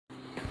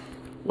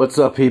What's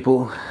up,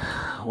 people?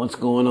 What's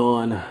going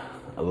on?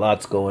 A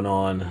lot's going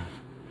on.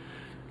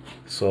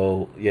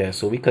 So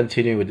we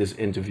continue with this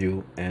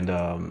interview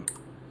and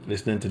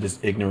listening to this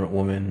ignorant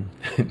woman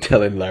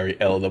telling Larry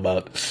Eld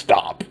about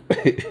stop.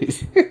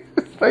 It's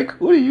like,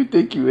 who do you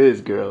think you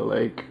is, girl?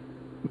 Like,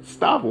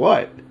 stop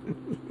what?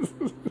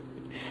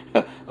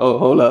 Oh,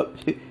 hold up.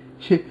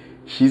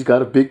 She's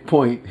got a big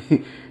point.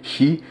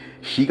 She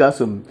she got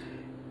some.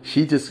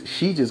 She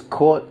just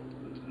caught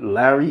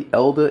Larry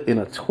Elder in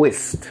a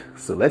twist.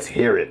 So let's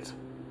hear it.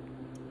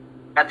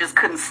 I just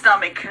couldn't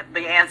stomach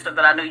the answer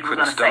that I knew you were going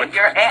to say.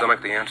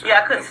 Stomach the answer.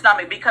 Yeah, I couldn't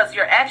stomach because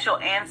your actual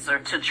answer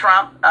to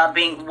Trump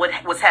being what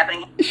was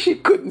happening. She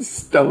couldn't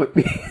stomach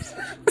me.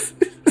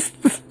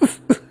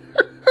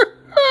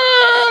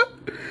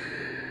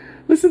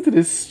 Listen to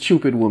this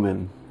stupid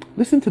woman.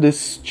 Listen to this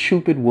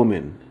stupid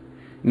woman.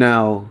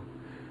 Now,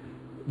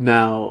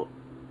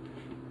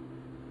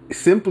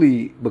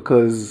 simply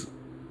because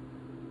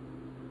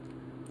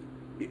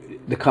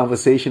the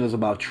conversation is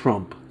about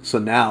Trump, so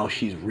now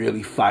she's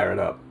really fired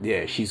up.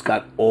 Yeah, she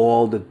got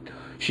all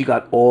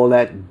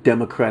that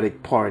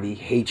Democratic Party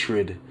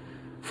hatred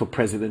for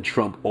President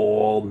Trump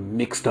all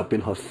mixed up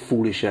in her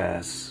foolish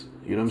ass.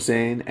 You know what I'm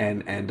saying?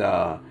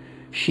 And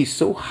she's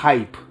so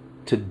hype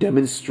to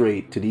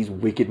demonstrate to these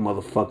wicked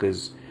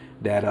motherfuckers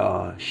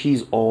that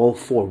she's all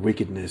for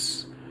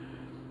wickedness.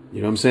 You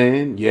know what I'm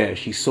saying? Yeah,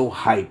 she's so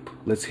hype.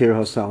 Let's hear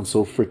her sound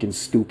so freaking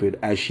stupid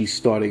as she's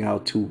starting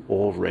out to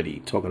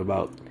already talking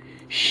about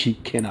she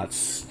cannot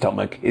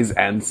stomach his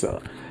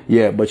answer.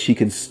 Yeah, but she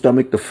can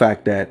stomach the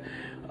fact that,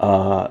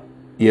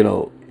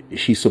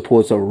 she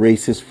supports a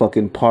racist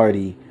fucking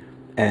party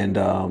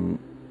and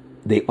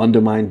they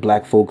undermine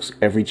black folks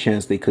every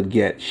chance they could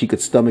get. She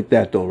could stomach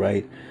that though,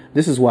 right?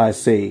 This is why I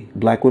say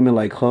black women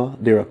like her,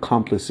 they're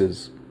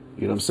accomplices.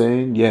 You know what I'm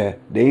saying? Yeah,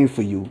 they ain't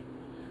for you.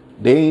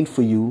 They ain't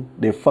for you.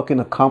 They're fucking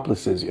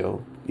accomplices,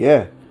 yo.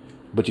 Yeah.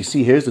 But you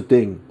see, here's the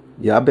thing.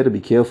 Yeah, I better be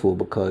careful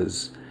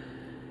because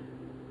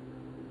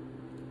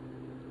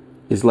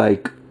it's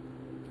like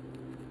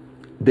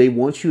they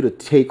want you to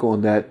take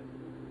on that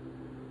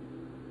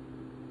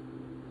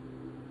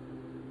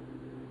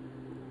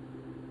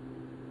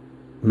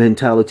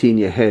mentality in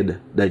your head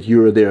that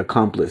you're their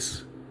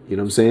accomplice. You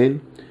know what I'm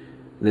saying?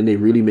 And then they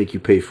really make you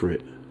pay for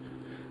it.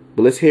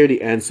 But let's hear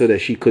the answer that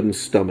she couldn't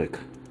stomach.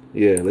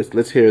 Yeah,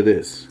 let's hear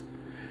this.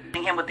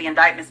 Him with the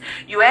indictments,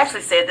 you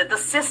actually said that the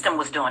system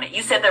was doing it.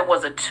 You said there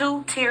was a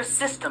two-tier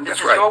system. This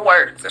is your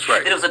words. That's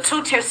right. That it was a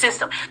two-tier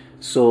system.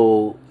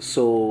 So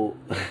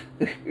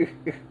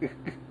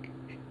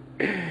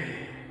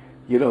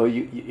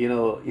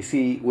you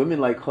see, women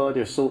like her,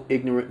 they're so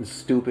ignorant and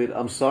stupid.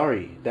 I'm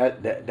sorry.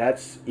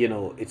 That's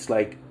it's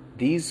like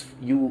these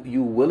you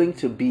willing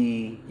to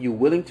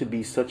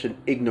be such an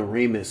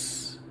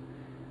ignoramus.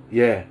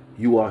 Yeah,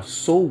 you are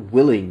so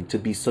willing to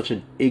be such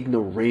an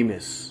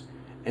ignoramus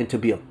and to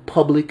be a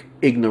public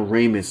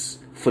ignoramus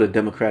for the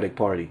Democratic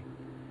Party.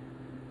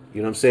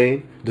 You know what I'm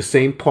saying? The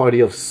same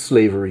party of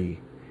slavery,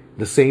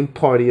 the same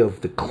party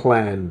of the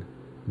Klan.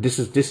 This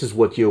is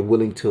what you're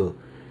willing to.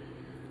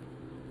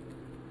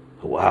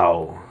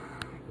 Wow.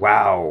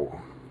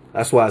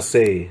 That's why I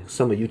say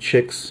some of you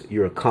chicks,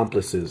 you're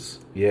accomplices.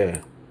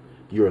 Yeah,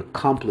 you're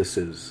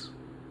accomplices.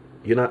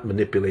 You're not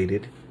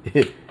manipulated.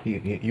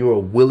 You are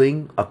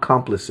willing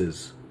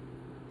accomplices.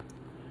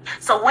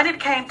 So when it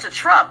came to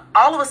Trump,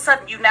 all of a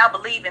sudden you now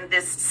believe in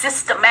this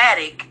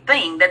systematic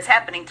thing that's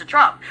happening to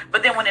Trump.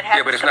 But then when it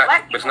happens to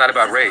black people, it's not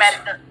about race.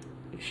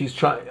 She's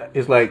trying.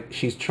 It's like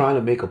she's trying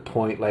to make a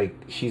point. Like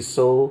it's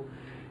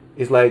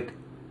like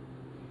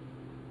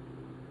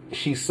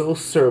she's so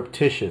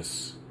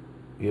surreptitious.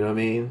 You know what I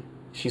mean?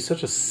 She's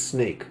such a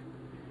snake.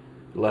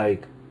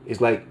 Like it's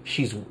like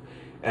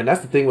and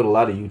that's the thing with a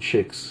lot of you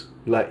chicks.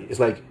 Like it's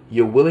like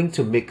you're willing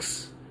to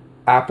mix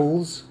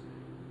apples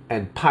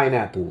and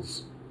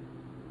pineapples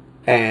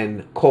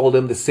and call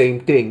them the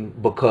same thing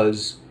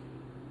because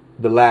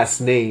the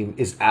last name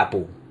is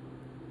Apple.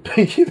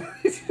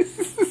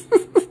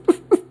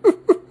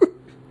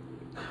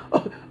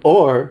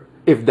 Or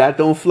if that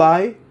don't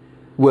fly,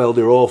 well,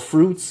 they're all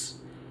fruits.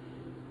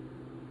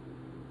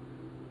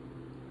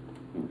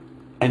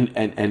 And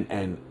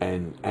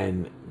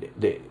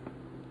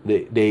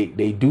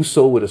they do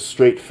so with a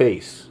straight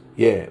face.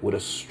 Yeah, with a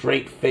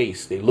straight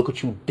face. They look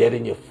at you dead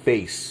in your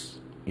face.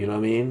 You know what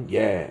I mean?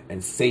 Yeah,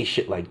 and say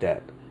shit like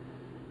that.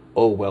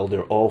 Oh, well,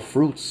 they're all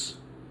fruits.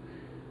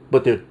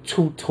 But they're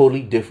two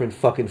totally different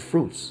fucking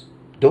fruits.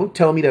 Don't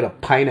tell me that a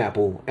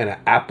pineapple and an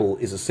apple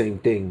is the same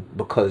thing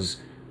because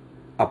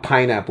a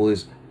pineapple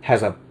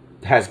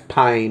has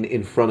pine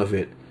in front of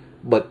it,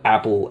 but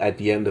apple at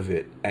the end of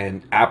it,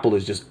 and apple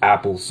is just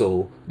apple,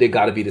 so they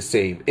got to be the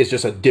same. It's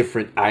just a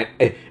different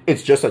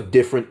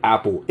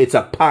apple. It's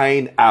a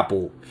pine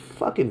apple.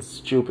 Fucking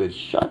stupid.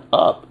 Shut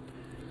up.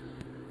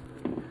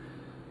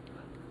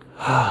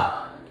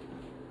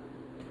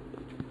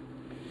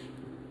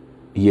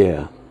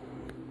 Yeah.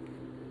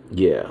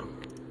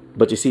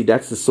 But you see,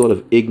 that's the sort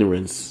of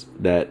ignorance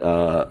that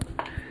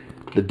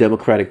the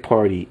Democratic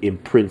Party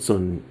imprints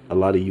on a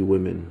lot of you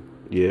women.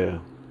 Yeah.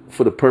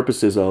 for the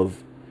purposes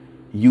of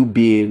you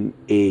being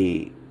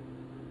in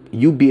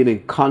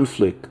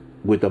conflict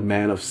with a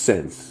man of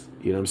sense.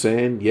 You know what I'm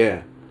saying?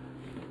 Yeah.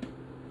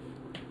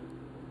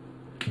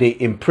 They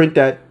imprint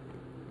that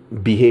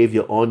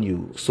behavior on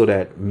you so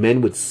that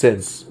men with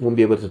sense won't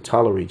be able to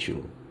tolerate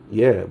you.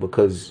 Yeah,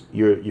 because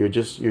you're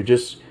just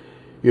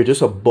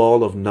a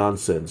ball of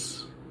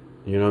nonsense.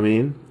 You know what I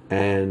mean?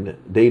 And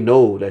they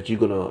know that you're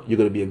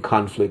gonna be in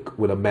conflict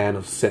with a man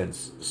of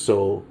sense.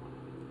 So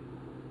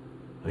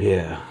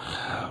yeah,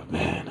 oh,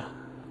 man.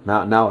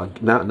 Now I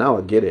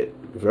get it.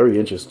 Very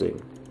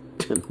interesting.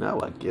 Now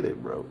I get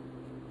it, bro.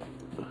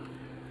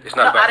 It's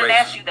not about I didn't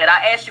race. Ask you that.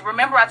 I asked you.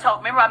 Remember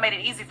I made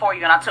it easy for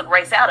you, and I took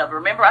race out of it.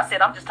 Remember, I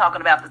said I'm just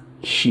talking about the.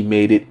 She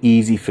made it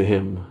easy for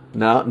him.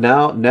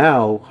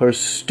 Now, her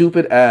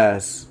stupid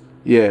ass.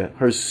 Yeah,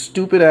 her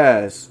stupid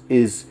ass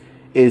is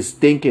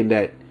thinking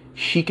that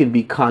she can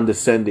be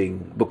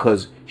condescending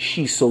because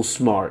she's so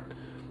smart.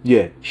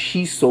 Yeah,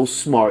 she's so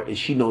smart and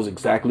she knows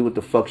exactly what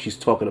the fuck she's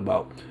talking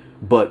about.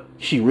 But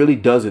she really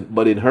doesn't.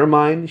 But in her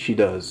mind, she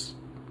does.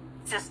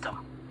 System.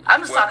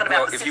 I'm just talking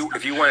about the system.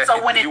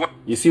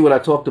 You see what I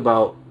talked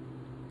about?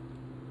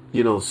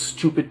 You know,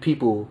 stupid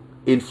people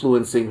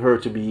influencing her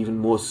to be even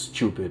more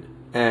stupid.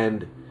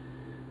 And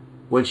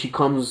when she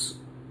comes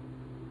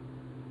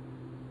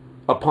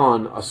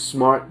upon a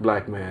smart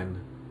black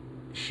man,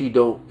 she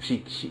thinks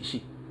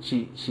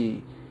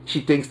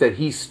that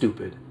he's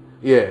stupid.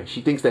 Yeah,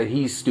 she thinks that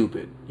he's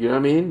stupid. You know what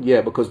I mean?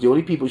 Yeah, because the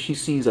only people she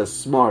sees as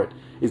smart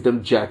is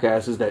them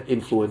jackasses that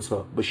influence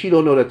her. But she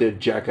don't know that they're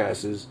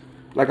jackasses.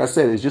 Like I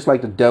said, it's just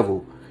like the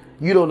devil.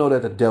 You don't know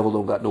that the devil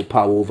don't got no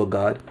power over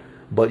God.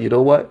 But you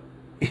know what?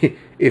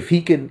 if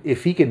he can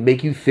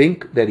make you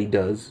think that he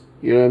does,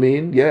 you know what I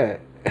mean? Yeah.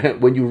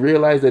 When you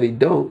realize that he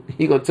don't,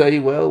 he gonna tell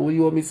you, well, what do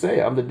you want me to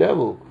say? I'm the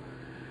devil.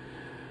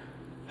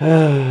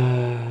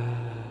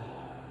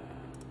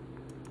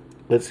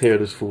 Let's hear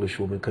this foolish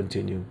woman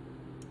continue.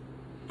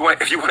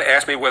 If you want to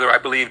ask me whether I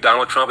believe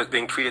Donald Trump is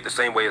being treated the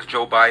same way as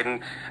Joe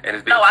Biden and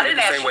is being treated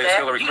the same way as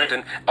Hillary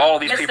Clinton, all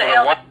these people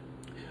are white.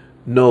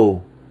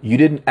 No, you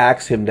didn't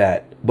ask him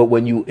that. But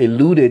when you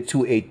alluded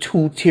to a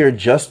two-tier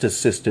justice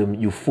system,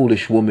 you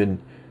foolish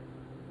woman,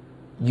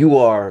 you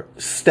are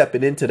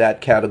stepping into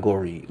that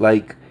category.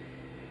 Like,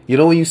 you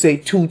know when you say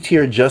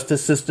two-tier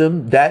justice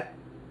system, that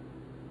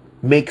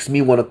makes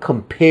me want to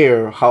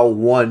compare how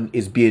one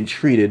is being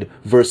treated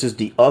versus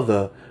the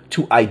other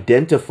to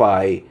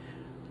identify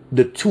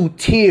the two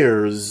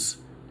tiers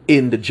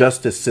in the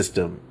justice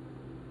system,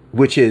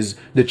 which is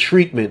the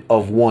treatment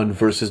of one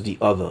versus the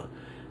other.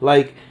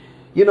 Like,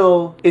 you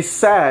know, it's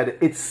sad.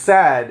 It's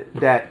sad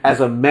that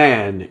as a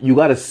man, you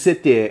got to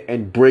sit there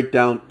and break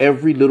down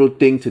every little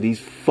thing to these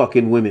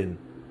fucking women.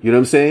 You know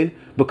what I'm saying?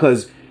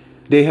 Because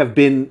they have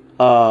been,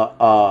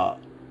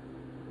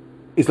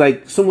 it's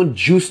like someone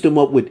juiced them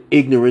up with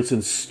ignorance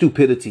and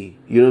stupidity.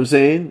 You know what I'm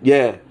saying?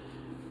 Yeah.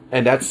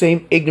 And that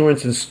same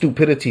ignorance and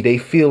stupidity, they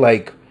feel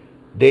like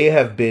they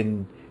have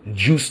been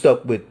juiced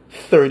up with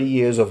 30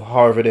 years of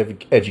Harvard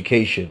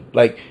education.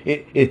 Like,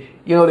 you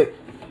know,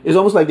 it's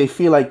almost like they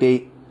feel like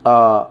they,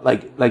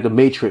 like the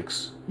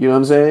Matrix. You know what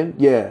I'm saying?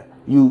 Yeah.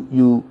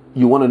 You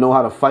want to know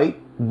how to fight?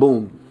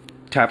 Boom.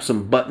 Tap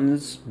some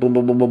buttons. Boom,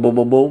 boom, boom, boom, boom,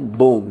 boom, boom,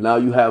 boom. Now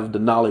you have the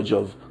knowledge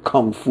of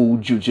Kung Fu,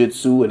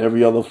 Jiu-Jitsu, and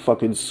every other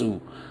fucking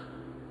Su.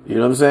 You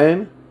know what I'm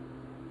saying?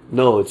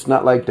 No, it's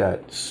not like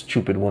that,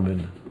 stupid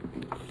woman.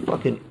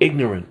 Fucking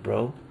ignorant,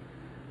 bro.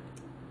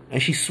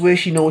 And she swears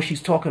she knows what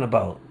she's talking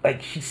about.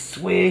 Like, she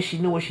swears she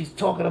knows what she's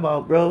talking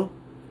about, bro.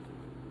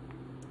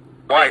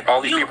 White.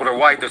 All these people are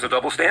white. There's a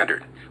double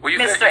standard. Well,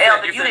 Mr.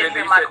 Elder, you didn't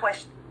hear my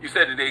question. You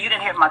said that you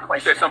didn't hear my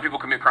question. You said some people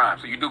commit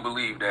crimes. So you do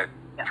believe that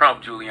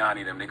Trump,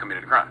 Giuliani, they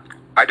committed a crime?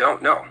 I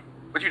don't know.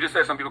 But you just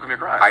said some people committed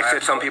crimes. I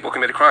said some people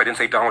committed a crime. I didn't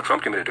say Donald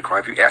Trump committed a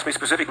crime. If you asked me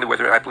specifically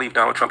whether I believe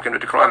Donald Trump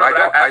committed a crime,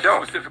 I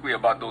don't. Specifically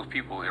about those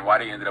people and why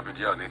they ended up in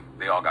jail.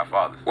 They all got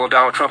fathers. Well,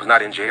 Donald Trump is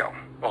not in jail.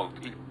 Oh,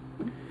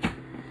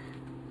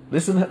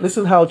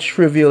 Listen how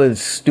trivial and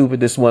stupid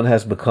this one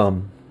has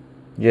become.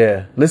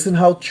 Yeah. Listen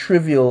how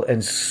trivial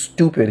and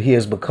stupid he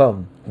has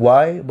become.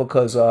 Why?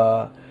 Because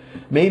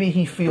maybe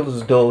he feels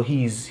as though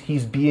he's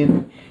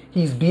being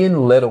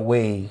led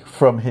away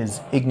from his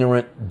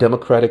ignorant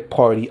Democratic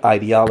Party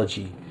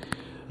ideology.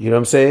 You know what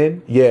I'm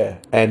saying? Yeah.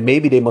 And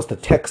maybe they must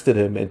have texted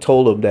him and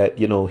told him that,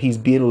 you know, he's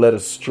being led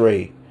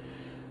astray.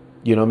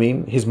 You know what I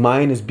mean? His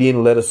mind is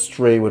being led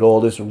astray with all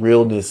this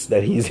realness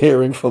that he's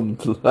hearing from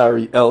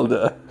Larry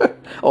Elder.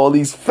 All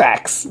these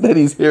facts that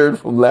he's hearing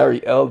from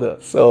Larry Elder.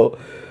 So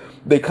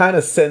they kind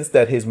of sense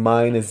that his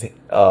mind is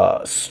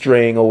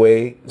straying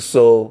away.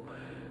 So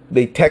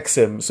they text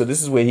him. So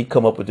this is where he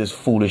come up with this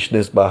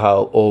foolishness about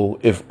how, oh,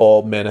 if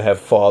all men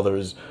have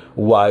fathers,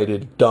 why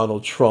did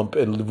Donald Trump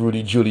and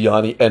Rudy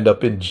Giuliani end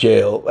up in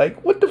jail?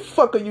 Like, what the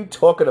fuck are you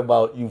talking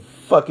about, you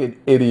fucking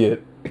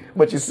idiot?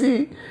 But you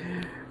see,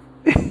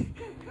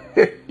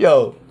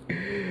 yo,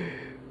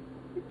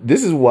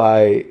 this is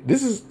why,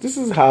 this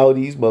is how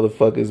these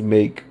motherfuckers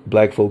make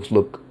black folks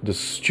look the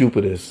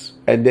stupidest.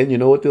 And then you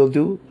know what they'll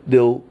do?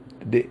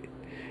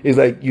 It's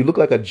like you look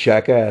like a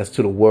jackass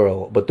to the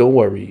world, but don't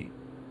worry.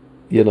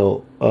 You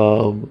know,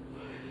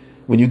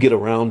 when you get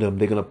around them,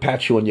 they're gonna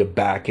pat you on your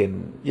back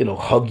and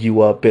hug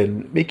you up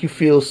and make you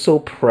feel so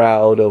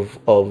proud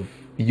of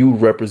you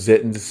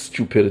representing this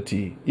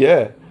stupidity.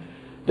 Yeah,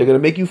 they're gonna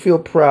make you feel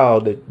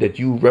proud that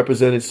you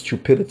represented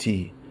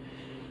stupidity.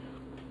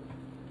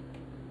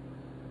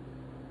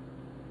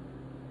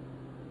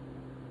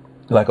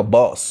 Like a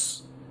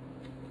boss.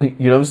 You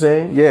know what I'm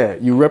saying? Yeah,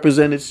 you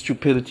represented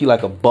stupidity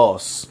like a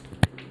boss.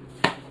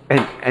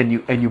 And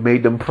you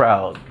made them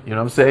proud. You know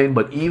what I'm saying?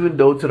 But even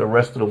though to the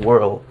rest of the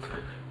world,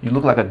 you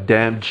look like a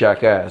damn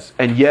jackass.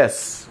 And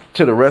yes,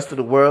 to the rest of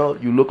the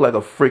world, you look like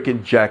a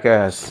freaking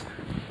jackass.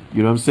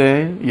 You know what I'm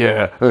saying?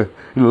 Yeah.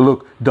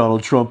 Look,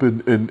 Donald Trump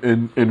and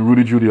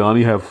Rudy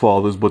Giuliani have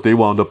fathers, but they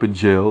wound up in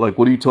jail. Like,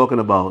 what are you talking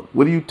about?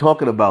 What are you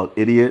talking about,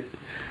 idiot?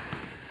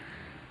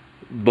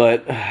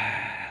 But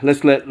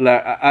let's let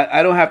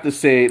I don't have to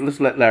say it.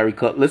 Let's let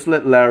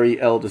Larry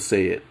Elder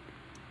say it.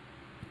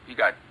 He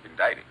got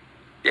indicted.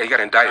 Yeah, he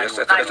got indicted.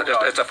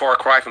 That's a far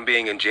cry from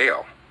being in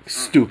jail.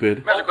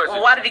 Stupid. Well,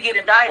 why did he get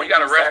indicted? Well, he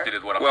got arrested,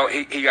 is what I'm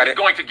saying. He's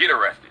going to get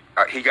arrested.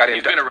 He got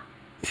indicted.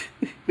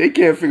 They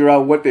can't figure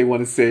out what they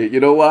want to say. You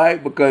know why?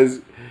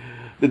 Because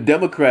the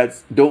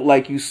Democrats don't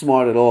like you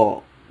smart at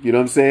all. You know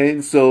what I'm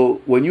saying?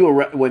 So when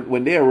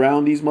they're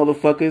around these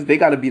motherfuckers, they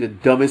got to be the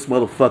dumbest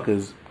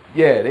motherfuckers.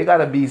 Yeah, they got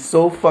to be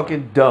so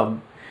fucking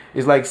dumb.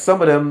 It's like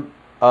some of them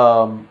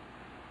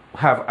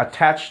have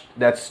attached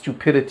that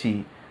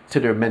stupidity to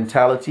their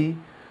mentality.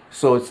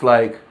 So it's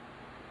like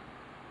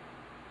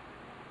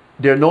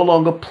they're no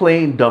longer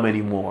plain dumb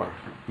anymore.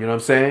 You know what I'm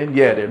saying?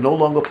 Yeah, they're no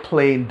longer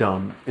plain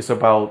dumb. It's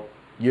about,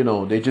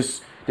 they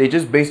just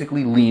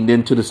basically leaned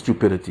into the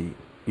stupidity,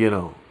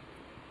 Yeah,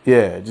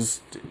 they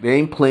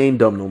ain't plain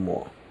dumb no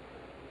more.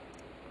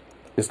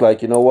 It's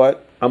like, you know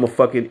what? I'm a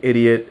fucking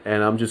idiot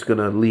and I'm just going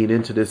to lean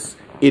into this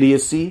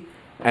idiocy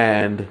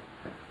and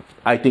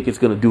I think it's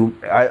going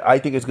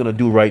to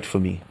do right for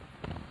me.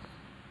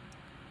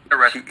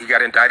 He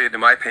got indicted, in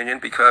my opinion,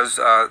 because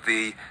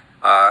the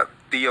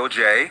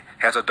DOJ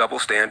has a double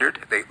standard.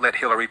 They let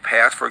Hillary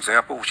pass, for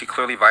example. She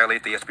clearly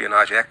violated the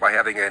Espionage Act by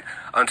having an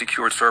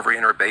unsecured server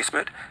in her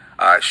basement.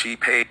 She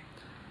paid.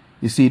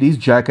 You see, these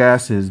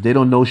jackasses, they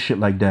don't know shit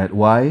like that.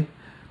 Why?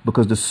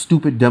 Because the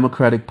stupid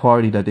Democratic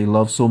Party that they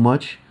love so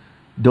much,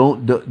 they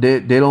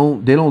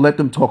don't let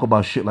them talk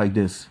about shit like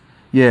this.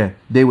 Yeah,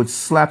 they would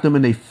slap them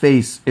in their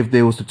face if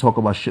they was to talk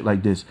about shit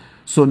like this.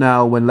 So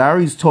now when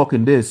Larry's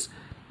talking this,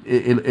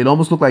 it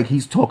almost looked like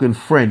he's talking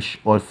French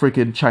or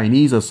freaking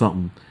Chinese or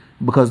something,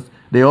 because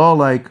they all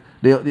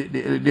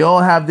they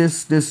all have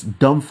this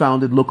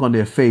dumbfounded look on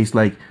their face,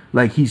 like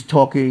he's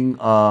talking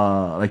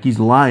like he's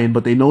lying,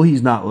 but they know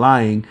he's not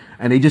lying,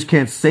 and they just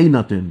can't say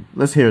nothing.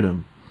 Let's hear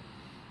them.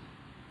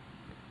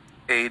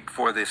 Aid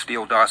for the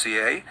Steele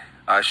dossier.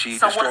 She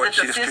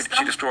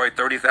destroyed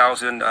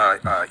 30,000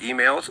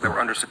 emails that were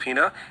under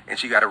subpoena, and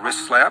she got a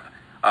wrist slap.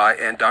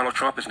 And Donald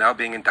Trump is now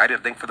being indicted,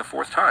 I think, for the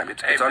fourth time.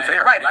 It's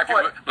unfair. Right. Black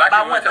people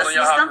been telling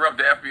y'all how corrupt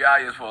the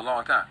FBI is for a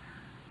long time.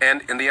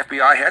 And the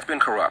FBI has been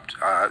corrupt.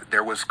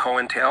 There was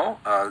COINTEL,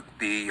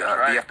 the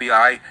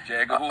FBI.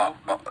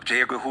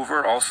 J. Edgar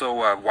Hoover also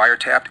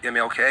wiretapped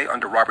MLK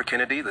under Robert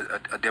Kennedy,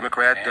 a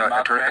Democrat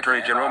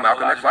Attorney General,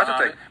 Malcolm X. Lots of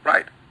things.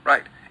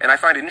 Right. And I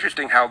find it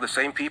interesting how the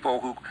same people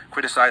who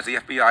criticize the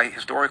FBI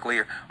historically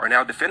are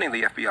now defending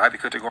the FBI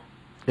because they're going.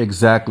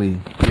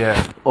 Exactly.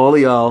 Yeah. All of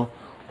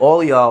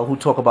y'all who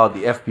talk about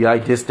the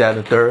FBI, this, that,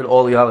 and the third,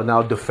 all of y'all are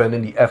now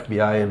defending the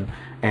FBI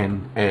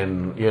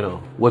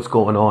and what's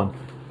going on.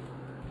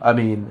 I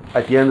mean,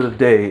 at the end of the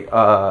day,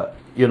 the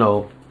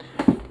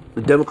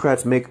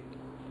Democrats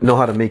know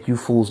how to make you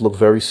fools look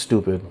very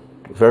stupid.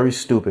 Very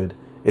stupid.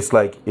 It's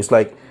like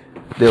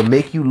they'll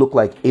make you look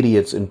like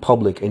idiots in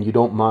public and you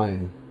don't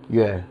mind.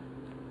 Yeah.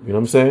 You know what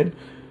I'm saying?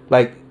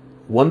 Like,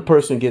 one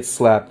person gets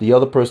slapped, the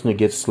other person that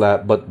gets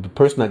slapped, but the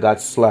person that got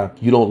slapped,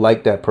 you don't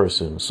like that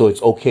person. So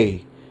it's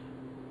okay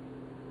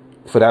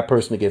for that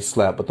person to get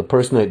slapped, but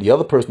the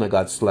other person that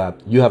got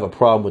slapped, you have a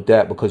problem with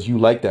that because you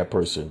like that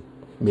person.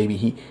 Maybe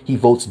he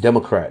votes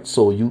Democrat,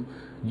 so you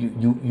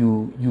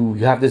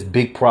have this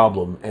big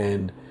problem,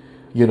 and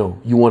you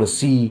want to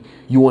see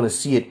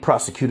it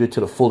prosecuted to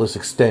the fullest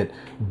extent.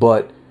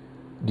 But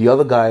the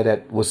other guy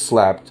that was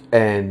slapped,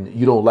 and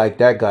you don't like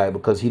that guy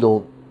because he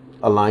don't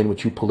align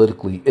with you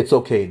politically. It's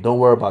okay. Don't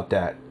worry about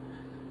that.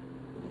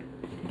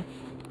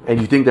 And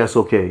you think that's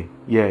okay?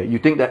 Yeah, you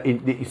think that.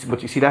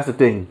 But you see, that's the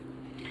thing.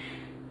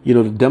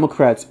 The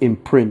Democrats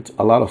imprint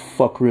a lot of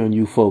fuckery on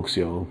you folks,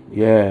 yo.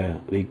 Yeah,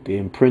 they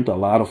imprint a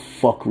lot of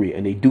fuckery,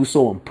 and they do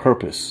so on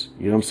purpose.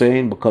 You know what I'm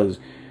saying? Because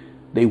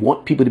they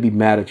want people to be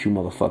mad at you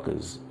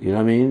motherfuckers. You know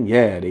what I mean?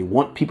 Yeah, they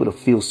want people to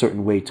feel a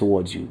certain way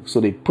towards you.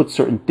 So they put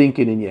certain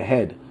thinking in your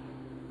head.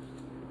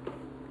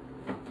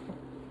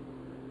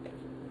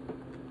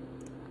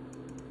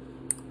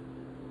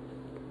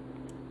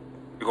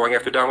 You're going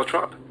after Donald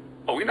Trump.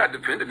 Oh, we're not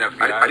defending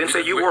FBI. I didn't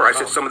say you were. I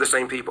said some of the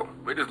same people.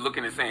 We're just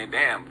looking and saying,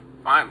 damn,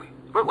 finally.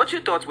 What's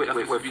your thoughts with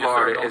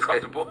Florida?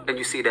 And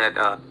you see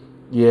that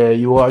Yeah,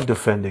 you are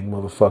defending,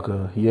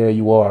 motherfucker. Yeah,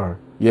 you are.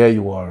 Yeah,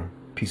 you are.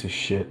 Piece of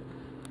shit.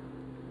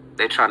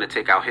 They're trying to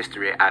take our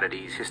history out of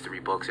these history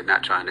books and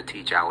not trying to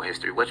teach our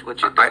history. What's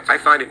your thoughts? I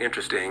find it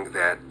interesting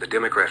that the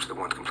Democrats are the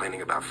ones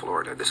complaining about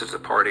Florida. This is the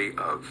party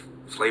of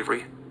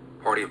slavery,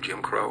 party of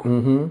Jim Crow,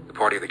 the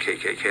party of the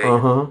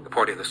KKK, the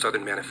party of the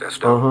Southern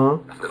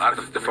Manifesto,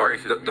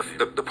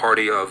 the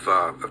party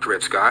of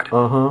Dred Scott,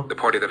 the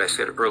party that I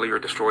said earlier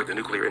destroyed the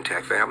nuclear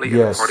intact family, and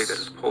the party that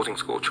is opposing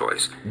school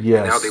choice.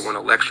 Yes. And now they want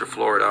to lecture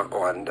Florida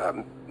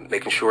on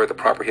making sure the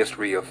proper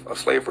history of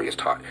slavery is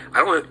taught.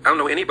 I don't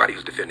know anybody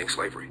who's defending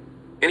slavery.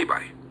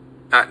 Anybody.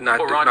 Not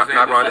Ron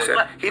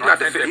DeSantis. He's not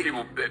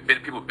defending.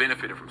 People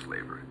benefited from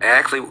slavery.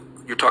 Actually,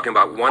 you're talking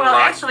about one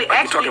line.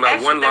 You're talking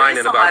about one line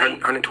in about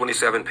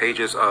 127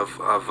 pages of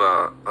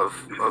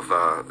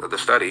the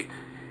study,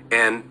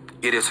 and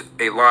it is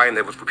a line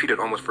that was repeated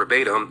almost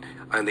verbatim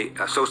in the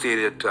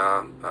associated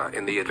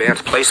in the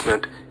advanced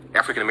placement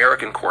African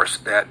American course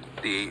that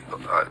the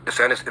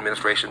DeSantis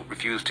administration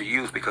refused to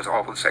use because of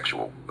all the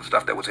sexual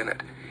stuff that was in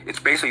it. It's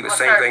basically the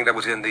same thing that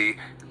was in the.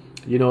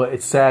 You know,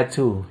 it's sad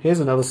too.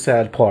 Here's another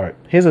sad part.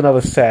 Here's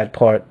another sad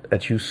part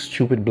that you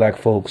stupid black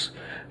folks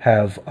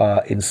have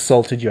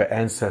insulted your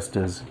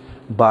ancestors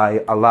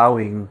by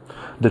allowing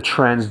the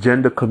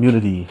transgender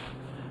community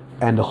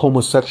and the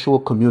homosexual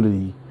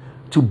community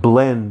to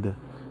blend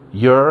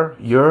your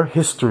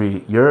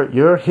history,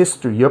 your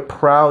history, your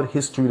proud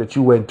history that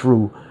you went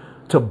through,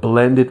 to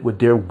blend it with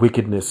their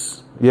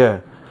wickedness.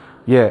 Yeah,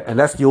 and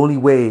that's the only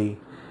way.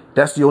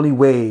 That's the only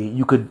way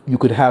you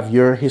could have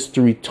your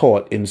history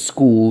taught in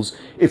schools,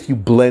 if you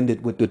blend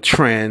it with the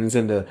trans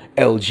and the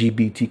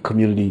LGBT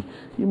community.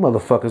 You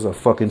motherfuckers are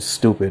fucking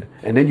stupid.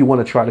 And then you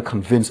want to try to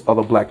convince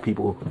other black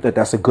people that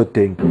that's a good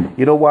thing.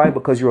 You know why?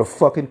 Because you're a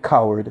fucking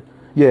coward.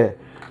 Yeah,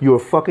 you're a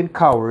fucking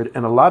coward.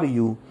 And a lot of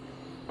you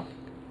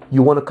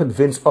want to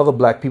convince other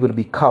black people to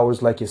be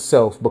cowards like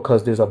yourself,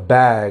 because there's a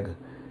bag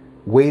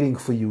waiting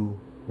for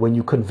you when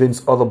you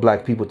convince other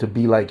black people to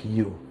be like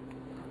you.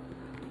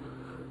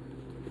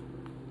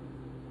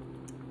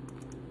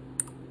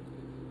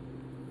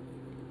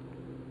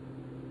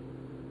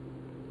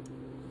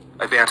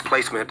 Advanced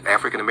placement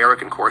African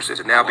American courses,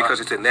 and now because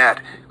it's in that,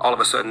 all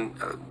of a sudden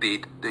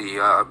the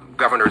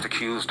governor is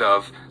accused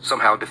of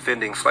somehow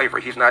defending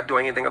slavery. He's not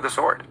doing anything of the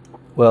sort.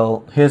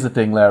 Well, here's the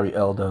thing, Larry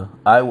Elder.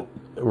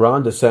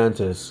 Ron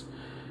DeSantis,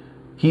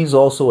 he's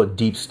also a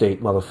deep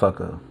state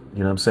motherfucker. You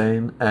know what I'm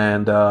saying?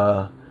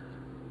 And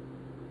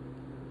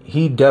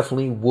he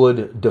definitely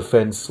would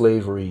defend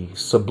slavery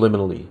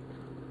subliminally.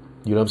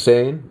 You know what I'm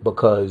saying?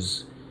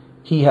 Because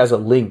he has a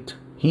linked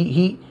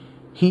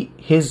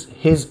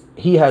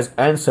he has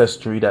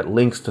ancestry that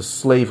links to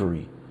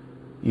slavery.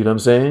 You know what I'm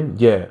saying?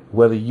 Yeah.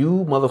 Whether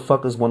you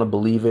motherfuckers want to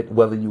believe it,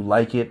 whether you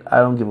like it, I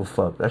don't give a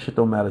fuck. That shit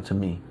don't matter to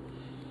me.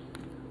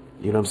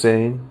 You know what I'm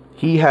saying?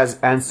 He has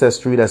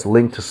ancestry that's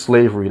linked to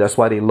slavery. That's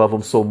why they love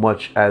him so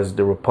much as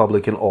the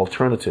Republican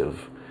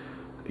alternative.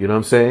 You know what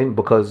I'm saying?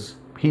 Because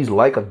he's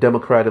like a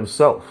Democrat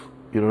himself.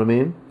 You know what I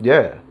mean?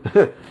 Yeah.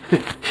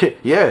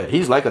 Yeah,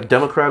 he's like a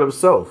Democrat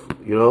himself,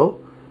 you know?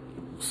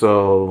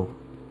 So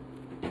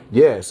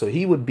yeah, so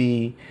he would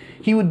be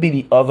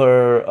the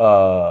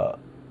other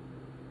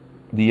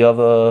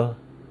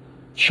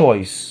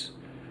choice.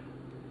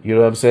 You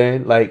know what I'm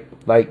saying?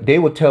 Like they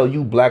would tell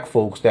you black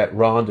folks that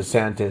Ron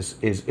DeSantis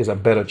is a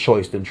better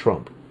choice than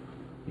Trump.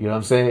 You know what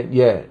I'm saying?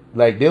 Yeah.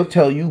 Like they'll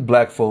tell you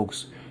black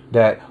folks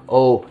that,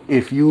 oh,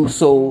 if you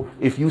so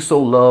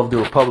love the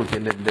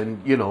Republican,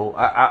 then you know,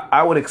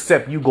 I would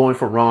accept you going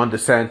for Ron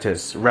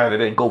DeSantis rather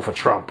than go for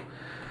Trump.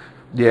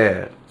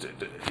 Yeah.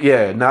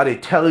 Yeah, now they're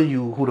telling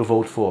you who to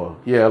vote for.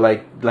 Yeah,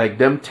 like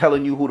them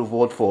telling you who to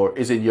vote for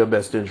is in your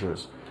best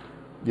interest.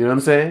 You know what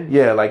I'm saying?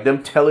 Yeah, like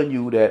them telling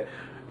you that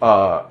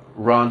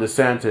Ron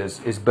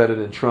DeSantis is better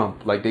than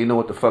Trump. Like they know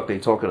what the fuck they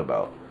talking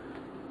about.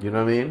 You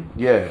know what I mean?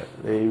 Yeah,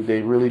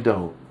 they really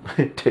don't.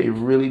 They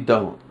really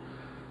don't.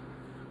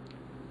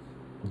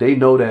 They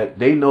know that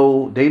they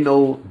know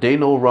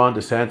Ron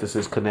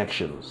DeSantis's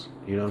connections.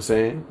 You know what I'm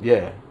saying?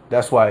 Yeah,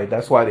 that's why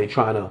they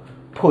trying to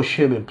push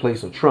him in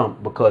place of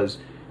Trump, because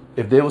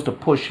if they was to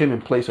push him in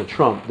place of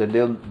Trump,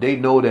 then they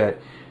know that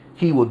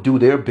he will do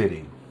their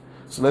bidding.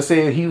 So let's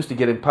say he used to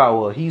get in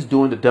power, he's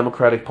doing the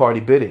Democratic Party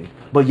bidding,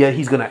 but yet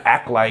he's gonna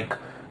act like,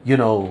 you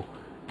know,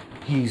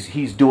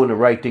 he's doing the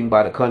right thing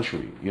by the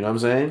country. You know what I'm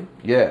saying?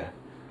 Yeah,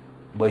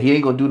 but he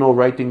ain't gonna do no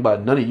right thing by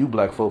none of you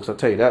black folks. I'll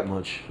tell you that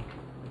much.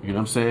 You know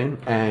what I'm saying?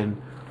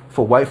 And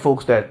for white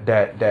folks that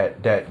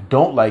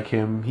don't like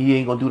him, he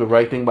ain't gonna do the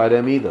right thing by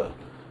them either.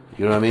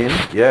 You know what I mean?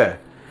 Yeah.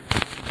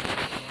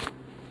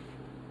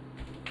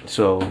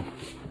 So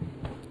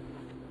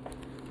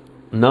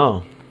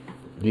no,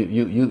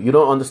 you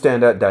don't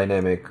understand that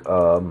dynamic,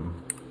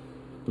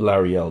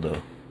 Larry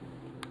Elder.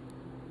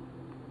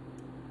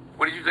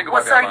 What did you think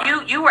about that? Well,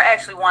 sir, you were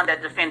actually one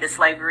that defended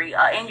slavery.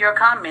 In your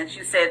comments,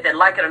 you said that,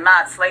 like it or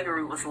not,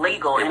 slavery was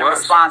legal in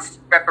response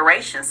to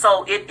reparations.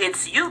 So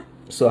it's you.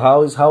 So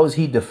how is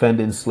he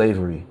defending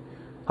slavery?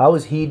 How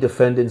is he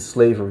defending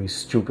slavery,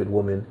 stupid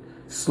woman?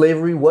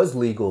 Slavery was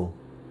legal.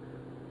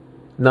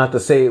 Not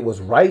to say it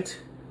was right,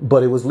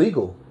 but it was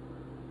legal.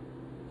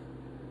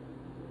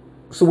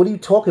 So what are you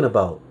talking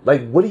about?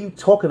 Like, what are you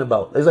talking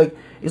about? It's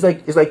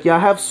like y'all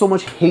have so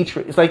much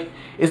hatred. It's like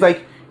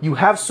you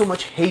have so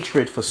much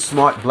hatred for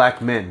smart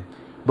black men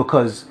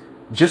because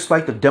just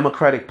like the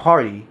Democratic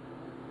Party,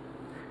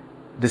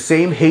 the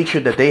same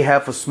hatred that they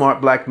have for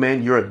smart black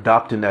men, you're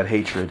adopting that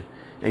hatred.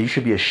 And you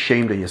should be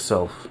ashamed of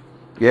yourself.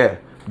 Yeah,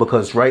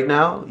 because right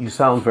now you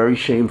sound very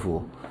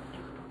shameful.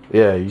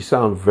 Yeah, you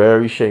sound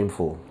very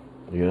shameful.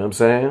 You know what I'm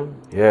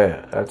saying?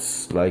 Yeah,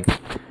 that's like,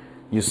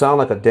 you sound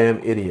like a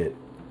damn idiot.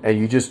 And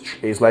you just,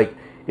 it's like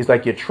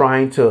you're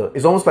trying to,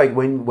 it's almost like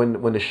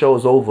when the show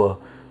is over,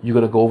 you're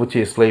going to go over to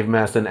your slave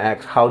master and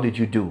ask, how did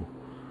you do?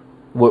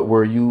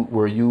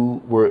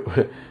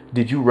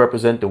 Did you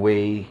represent the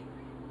way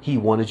he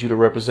wanted you to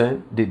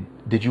represent?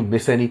 Did you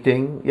miss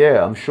anything?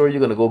 Yeah, I'm sure you're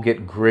going to go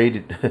get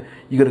graded.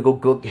 You're going to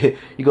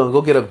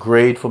go get a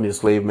grade from your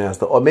slave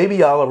master. Or maybe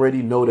y'all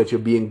already know that you're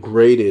being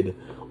graded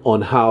on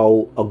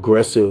how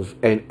aggressive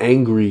and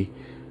angry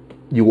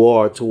you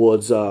are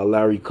towards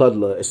Larry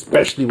Kudlow,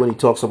 especially when he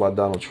talks about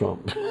Donald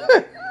Trump.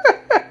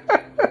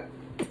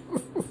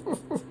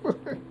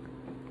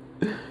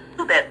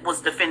 That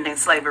was defending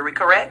slavery,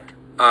 correct?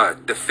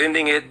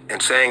 Defending it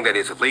and saying that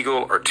it's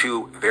illegal are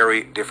two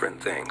very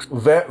different things.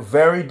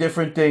 Very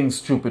different things,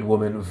 stupid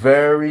woman.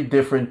 Very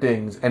different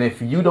things. And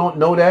if you don't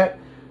know that,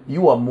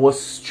 you are more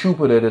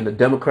stupider than the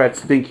Democrats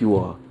think you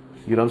are.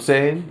 You know what I'm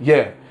saying?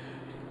 Yeah.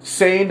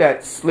 Saying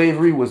that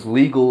slavery was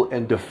legal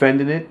and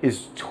defending it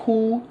is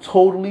two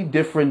totally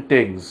different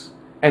things.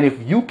 And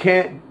if you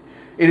can't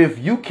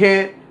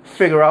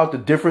figure out the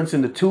difference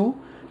in the two,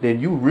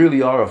 then you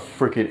really are a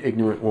freaking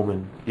ignorant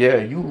woman. Yeah,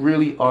 you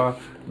really are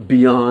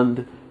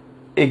beyond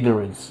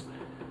ignorance.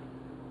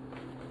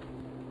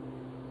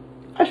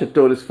 I should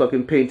throw this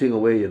fucking painting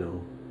away, you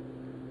know.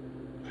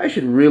 I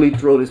should really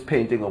throw this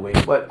painting away.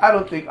 But I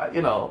don't think,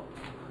 you know,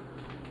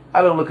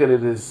 I don't look at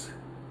it as,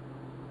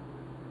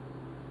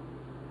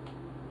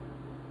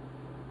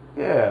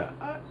 yeah,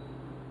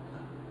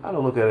 I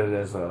don't look at it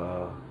as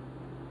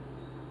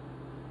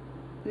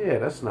yeah,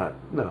 that's not,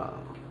 no,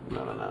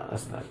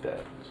 that's not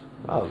that.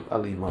 I'll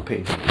leave my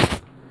painting.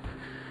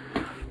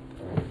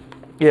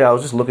 Yeah, I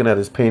was just looking at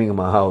this painting in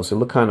my house. It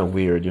looked kind of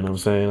weird, you know what I'm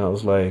saying? I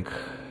was like,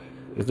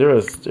 is there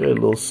a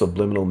little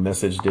subliminal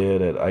message there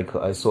that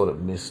I sort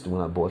of missed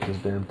when I bought this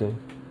damn thing?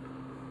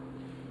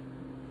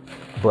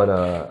 But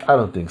I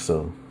don't think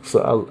so.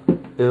 So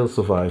it'll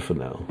survive for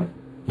now.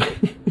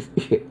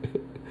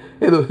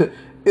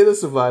 It'll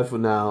survive for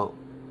now.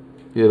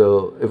 You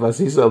know, if I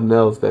see something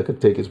else that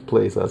could take its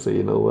place, I'll say,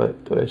 you know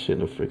what? Throw that shit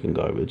in the freaking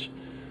garbage.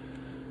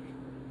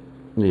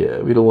 Yeah,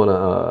 we don't want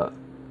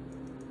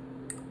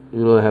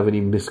to have any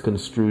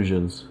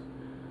misconstrusions.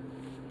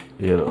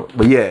 You know.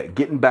 But yeah,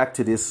 getting back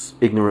to this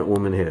ignorant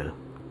woman here.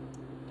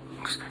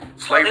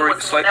 Slavery,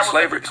 unfortunately.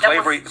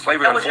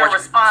 That was your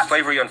response.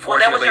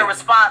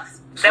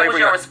 That was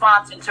your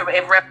response into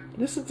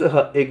Listen to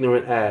her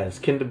ignorant ass.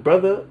 Can the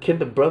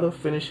brother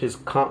finish his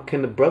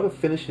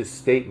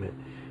statement?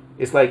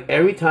 It's like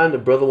every time the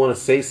brother want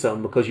to say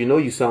something, because you know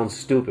you sound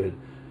stupid,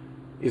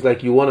 it's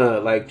like you want to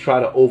like try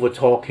to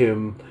overtalk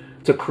him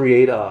to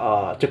create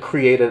a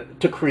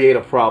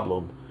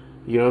problem.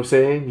 You know what I'm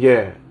saying?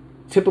 Yeah.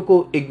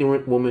 Typical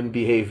ignorant woman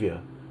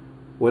behavior.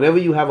 Whenever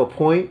you have a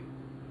point,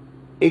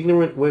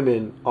 ignorant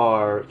women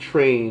are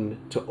trained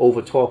to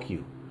overtalk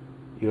you.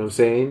 You know what I'm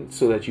saying?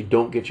 So that you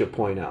don't get your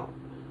point out.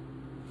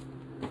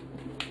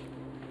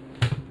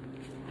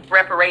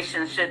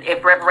 reparations should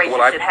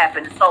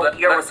happen. So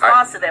your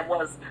response to that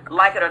was,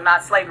 like it or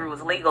not, slavery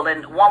was legal,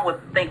 and one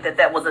would think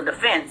that was a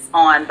defense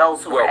on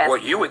those who were asking.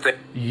 Well,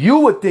 you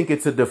would think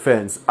it's a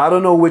defense. I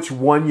don't know which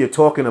one you're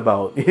talking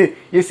about.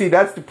 You see,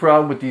 that's the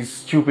problem with these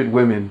stupid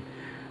women.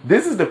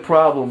 This is the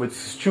problem with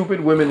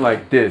stupid women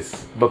like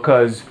this,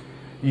 because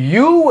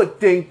you would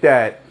think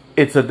that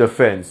it's a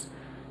defense.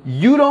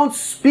 You don't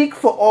speak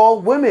for all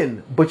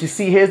women. But you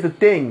see, here's the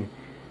thing.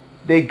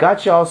 They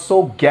got y'all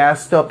so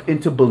gassed up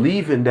into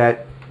believing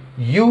that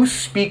you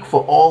speak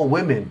for all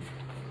women.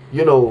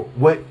 You know,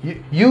 what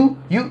you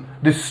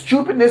the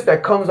stupidness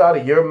that comes out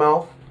of your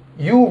mouth,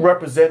 you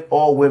represent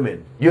all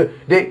women.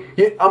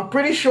 I'm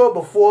pretty sure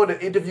before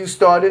the interview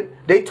started,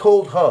 they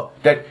told her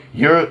that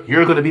you're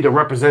going to be the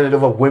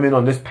representative of women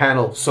on this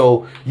panel,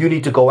 so you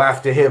need to go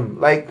after him.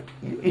 Like,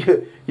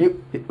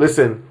 you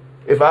listen.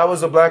 If I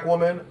was a black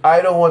woman,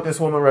 I don't want this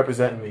woman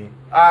representing me.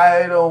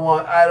 I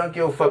don't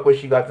give a fuck what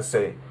she got to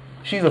say.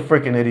 She's a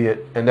freaking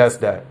idiot, and that's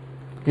that.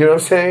 You know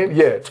what I'm saying?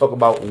 Yeah, talk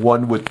about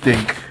one would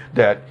think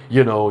that,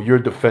 you know, you're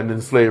defending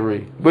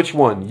slavery. Which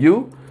one?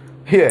 You?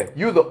 Yeah,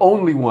 you're the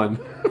only one.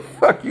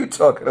 Fuck you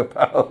talking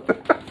about?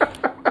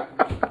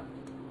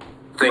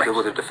 Think it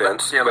was a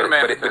defense,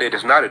 but it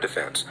is not a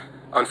defense.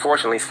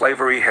 Unfortunately,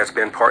 slavery has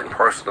been part and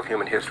parcel of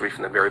human history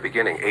from the very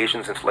beginning.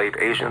 Asians enslaved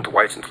Asians,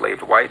 whites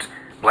enslaved whites,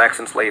 blacks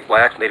enslaved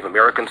blacks, Native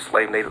Americans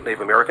enslaved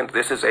Native Americans.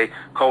 This is a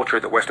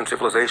culture, the Western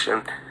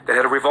civilization, that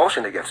had a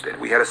revulsion against it.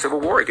 We had a civil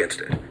war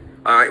against it.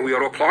 We ought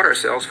to applaud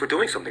ourselves for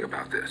doing something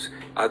about this.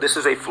 This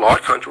is a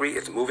flawed country.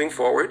 It's moving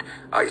forward.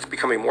 It's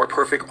becoming more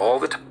perfect all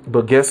the time.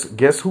 But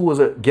guess who was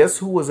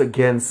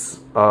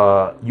against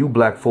you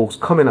black folks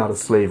coming out of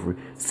slavery?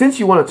 Since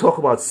you want to talk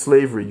about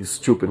slavery, you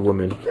stupid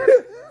woman.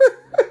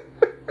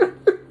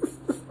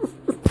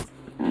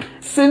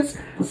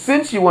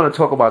 Since you want to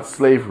talk about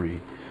slavery,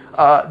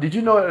 did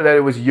you know that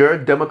it was your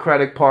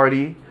Democratic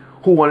Party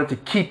who wanted to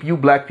keep you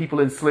black people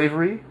in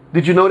slavery?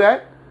 Did you know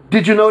that?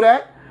 Did you know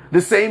that? The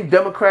same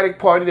Democratic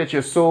Party that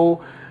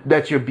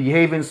you're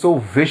behaving so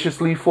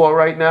viciously for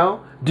right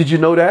now? Did you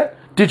know that?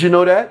 Did you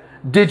know that?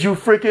 Did you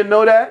freaking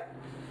know that?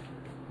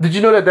 Did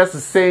you know that that's the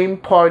same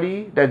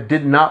party that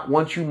did not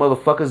want you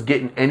motherfuckers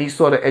getting any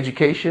sort of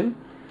education?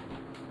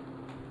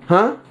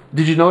 Huh?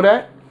 Did you know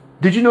that?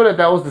 Did you know that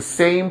that was the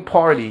same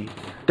party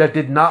that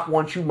did not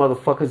want you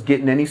motherfuckers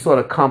getting any sort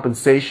of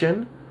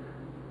compensation?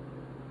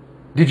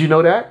 Did you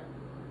know that?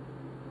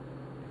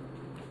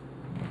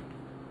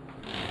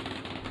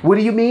 What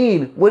do you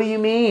mean? What do you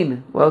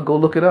mean? Well, go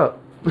look it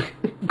up.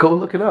 Go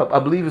look it up. I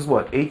believe it's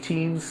what?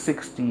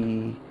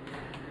 1860.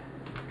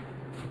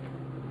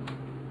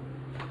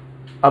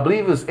 I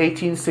believe it was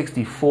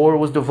 1864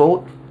 was the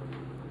vote.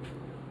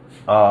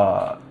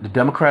 The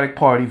Democratic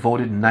Party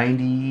voted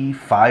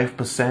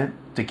 95%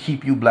 to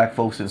keep you black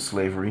folks in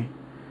slavery.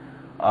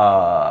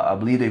 I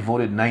believe they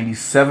voted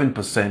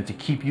 97% to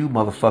keep you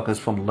motherfuckers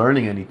from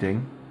learning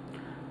anything.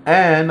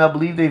 And I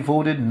believe they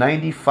voted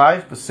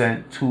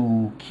 95%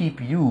 to keep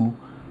you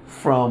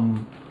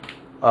from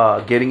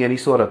getting any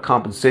sort of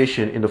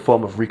compensation in the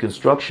form of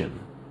Reconstruction.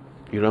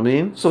 You know what I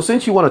mean? So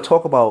since you want to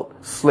talk about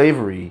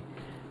slavery,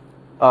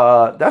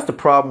 that's the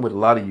problem with a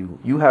lot of you.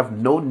 You have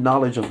no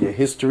knowledge of your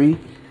history.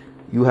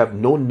 You have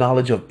no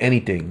knowledge of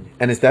anything.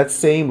 And it's that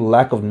same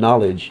lack of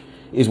knowledge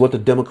is what the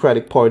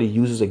Democratic Party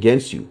uses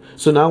against you.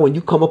 So now when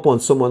you come up on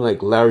someone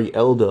like Larry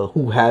Elder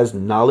who has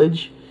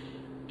knowledge,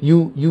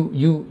 you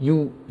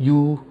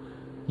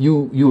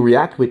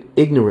react with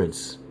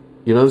ignorance.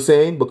 You know what I'm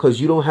saying? Because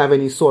you don't have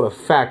any sort of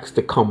facts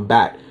to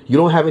combat. You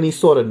don't have any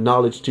sort of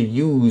knowledge to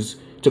use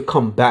to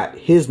combat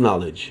his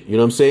knowledge. You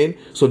know what I'm saying?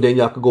 So then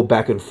y'all could go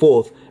back and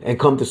forth and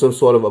come to some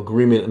sort of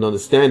agreement and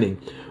understanding.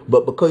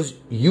 But because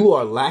you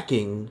are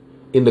lacking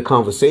in the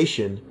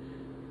conversation,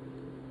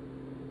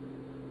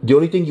 the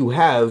only thing you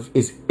have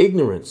is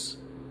ignorance.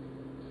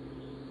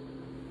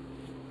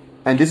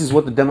 And this is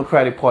what the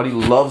Democratic Party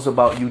loves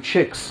about you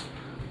chicks.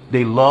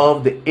 They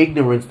love the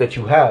ignorance that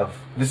you have.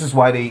 This is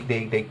why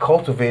they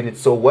cultivate it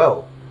so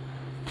well.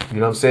 You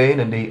know what I'm saying?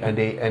 And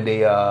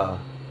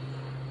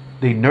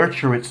they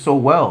nurture it so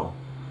well.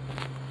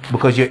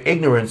 Because your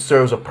ignorance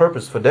serves a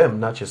purpose for them,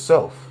 not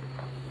yourself.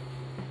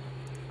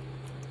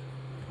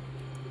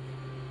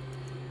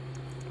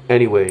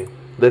 Anyway,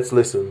 let's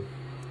listen.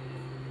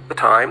 The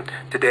time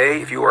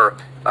today, if you are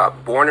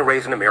born and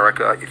raised in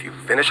America, if you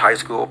finish high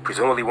school,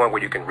 presumably one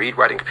where you can read,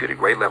 write, and compute at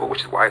grade level,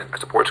 which is why I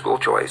support school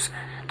choice.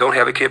 Don't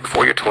have a kid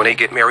before you're 20.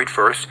 Get married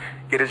first.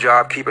 Get a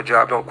job. Keep a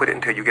job. Don't quit it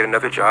until you get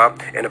another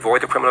job. And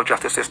avoid the criminal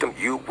justice system.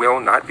 You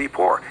will not be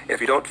poor. And if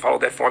you don't follow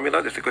that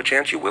formula, there's a good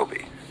chance you will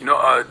be. You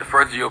know, the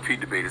first GOP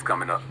debate is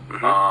coming up,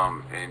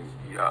 and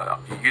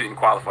you didn't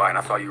qualify, and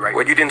I saw you right.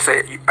 Well, you didn't say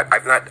it.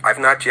 I've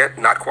not yet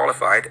not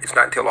qualified. It's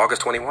not until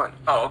August 21.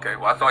 Oh, okay.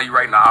 Well, I saw you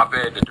write in the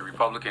op-ed that the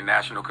Republican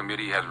National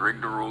Committee has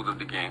rigged the rules of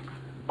the game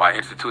by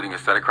instituting a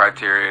set of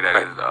criteria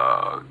that is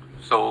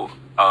so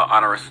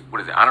onerous.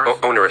 What is it?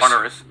 Onerous.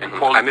 Onerous and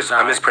poorly I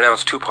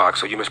mispronounced Tupac,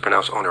 so you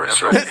mispronounced onerous.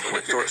 So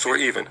we're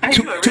even.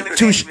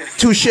 Touche,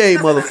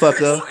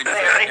 motherfucker.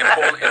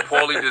 And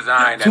poorly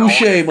designed.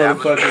 Touche,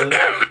 motherfucker.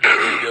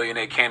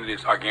 Billionaire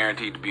candidates are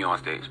guaranteed to be on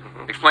stage.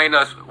 Explain to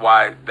us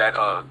why that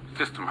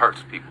system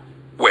hurts people.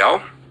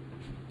 Well,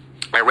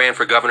 I ran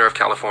for governor of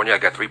California. I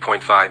got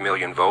 3.5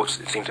 million votes.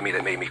 It seemed to me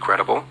that made me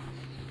credible.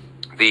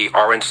 The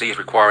RNC is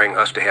requiring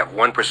us to have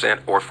 1%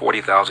 or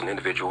 40,000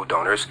 individual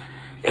donors.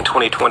 In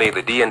 2020,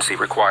 the DNC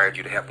required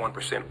you to have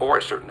 1% or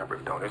a certain number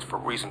of donors for a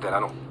reason that I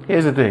don't.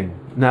 Here's the thing.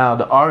 Now,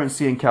 the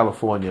RNC in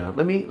California.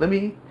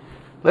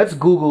 Let's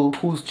Google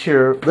who's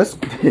chair. Let's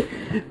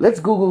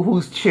Google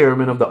who's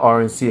chairman of the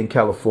RNC in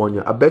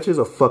California. I bet you it's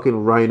a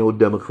fucking rhino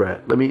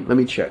Democrat. Let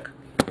me check.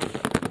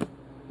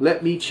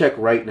 Let me check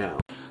right now.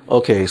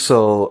 Okay,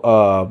 so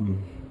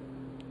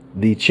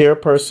the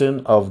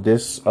chairperson of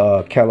this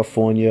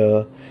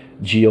California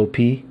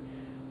GOP,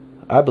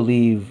 I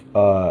believe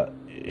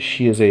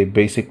she is a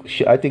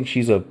basic. I think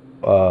she's a.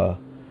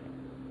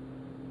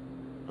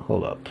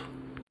 Hold up.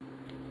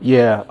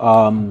 Yeah.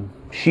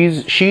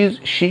 She's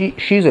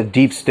a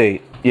deep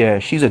state. Yeah,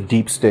 she's a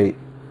deep state.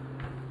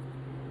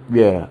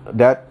 Yeah,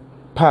 that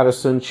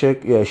Patterson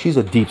chick. Yeah, she's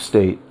a deep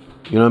state.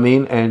 You know what I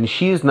mean? And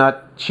she's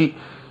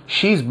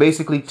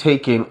basically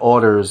taking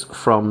orders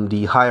from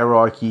the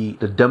hierarchy,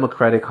 the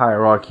Democratic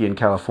hierarchy in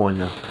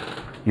California.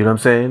 You know what I'm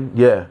saying?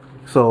 Yeah.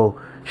 So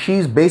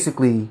she's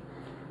basically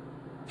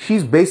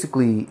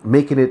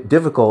making it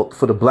difficult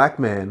for the black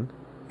man.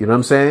 You know what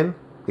I'm saying?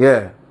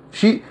 Yeah.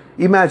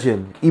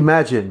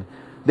 Imagine.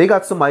 They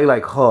got somebody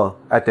like her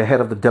at the head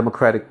of the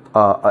Democratic,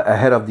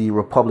 ahead of the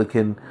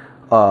Republican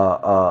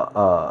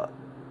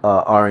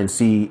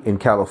RNC in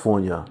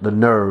California. The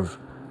nerve.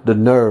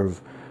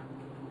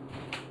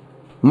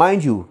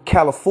 Mind you,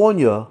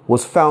 California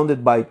was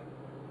founded by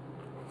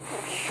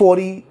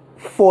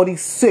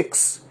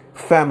 46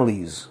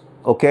 families,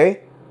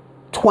 okay?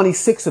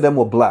 26 of them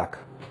were black.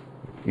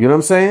 You know what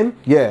I'm saying?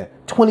 Yeah,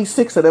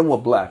 26 of them were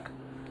black.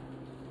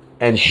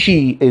 And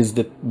she is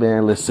the,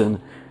 man,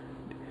 listen,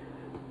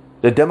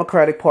 the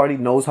Democratic Party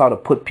knows how to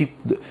put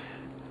people,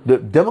 the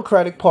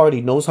Democratic Party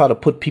knows how to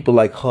put people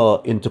like her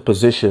into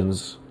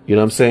positions, you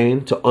know what I'm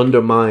saying, to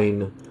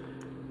undermine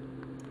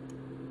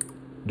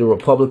the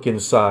Republican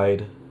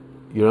side,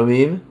 you know what I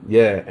mean?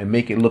 Yeah, and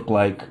make it look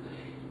like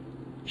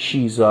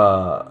she's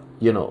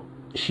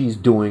she's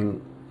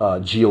doing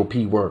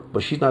GOP work,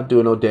 but she's not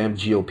doing no damn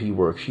GOP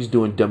work. She's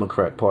doing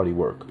Democrat Party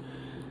work,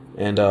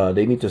 and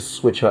they need to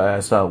switch her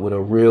ass out with a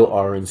real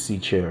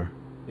RNC chair.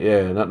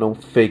 Yeah, not no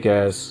fake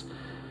ass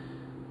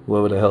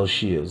whoever the hell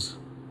she is.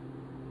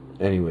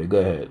 Anyway, go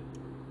ahead.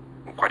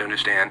 Quite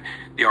understand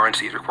the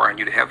RNC is requiring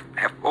you to have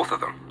both of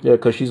them. Yeah,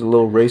 because she's a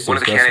little racist. One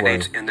of the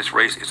candidates in this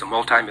race is a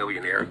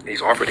multi-millionaire.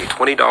 He's offered a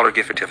 $20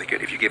 gift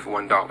certificate if you give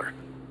 $1.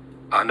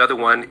 Another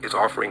one is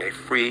offering a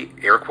free,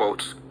 air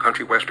quotes,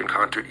 country western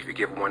concert if you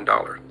give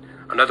 $1.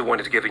 Another one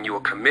is giving you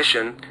a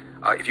commission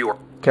if you are...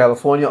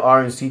 California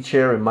RNC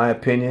chair, in my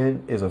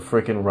opinion, is a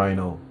freaking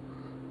rhino.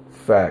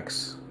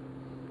 Facts.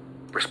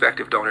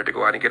 Prospective donor to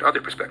go out and get other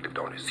prospective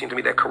donors. It seems to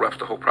me that corrupts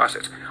the whole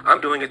process.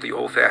 I'm doing it the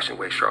old-fashioned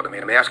way,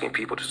 Charlamagne. I'm asking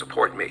people to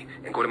support me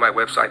and go to my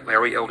website,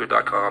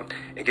 LarryElder.com,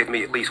 and give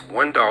me at least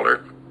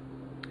 $1.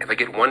 If I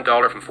get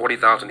 $1 from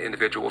 40,000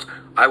 individuals,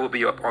 I will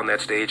be up on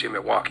that stage in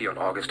Milwaukee on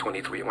August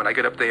 23. And when I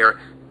get up there,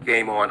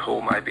 game on,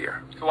 hold my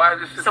beer. So why is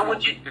this system,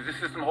 is this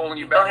system holding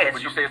you back? Go ahead.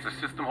 Would you say it's a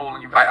system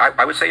holding you back?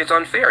 I would say it's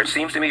unfair. It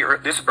seems to me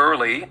this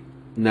early.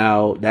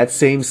 Now, that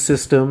same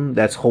system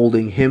that's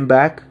holding him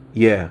back,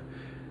 yeah,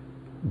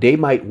 they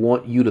might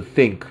want you to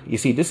think. You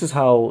see, this is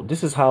how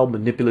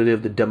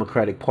manipulative the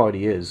Democratic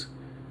Party is.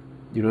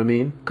 You know what I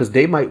mean? Because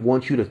they might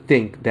want you to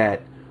think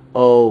that,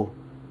 oh,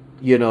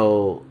 you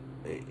know,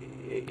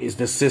 it's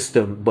the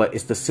system, but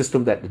it's the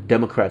system that the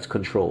Democrats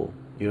control.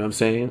 You know what I'm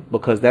saying?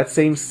 Because that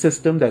same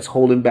system that's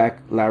holding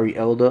back Larry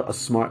Elder, a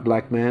smart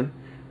black man,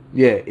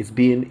 yeah, it's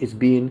being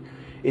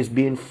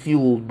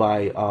fueled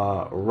by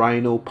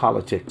rhino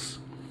politics,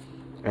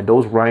 and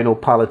those rhino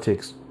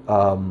politics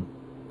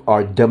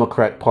are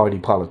Democrat Party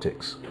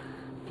politics.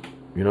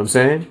 You know what I'm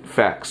saying?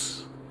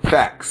 Facts.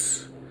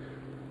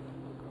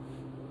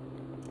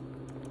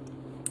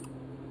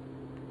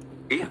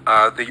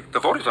 The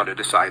voters are to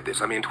decide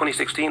this. I mean, in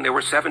 2016, there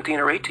were 17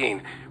 or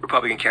 18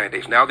 Republican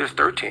candidates. Now there's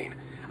 13.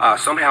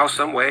 Somehow,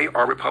 some way,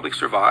 our republic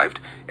survived,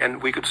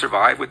 and we could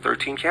survive with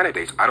 13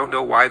 candidates. I don't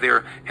know why they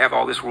have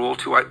all this rule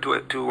to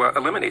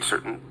eliminate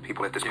certain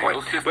people at this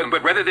point.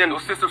 But rather than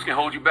those systems can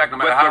hold you back no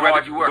matter how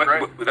hard you work,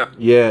 right?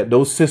 Yeah,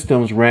 those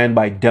systems ran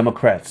by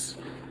Democrats.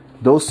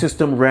 Those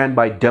systems ran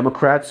by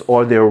Democrats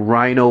or their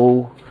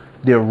rhino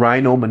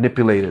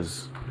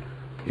manipulators.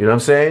 You know what I'm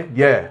saying?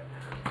 Yeah,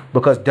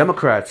 because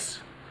Democrats,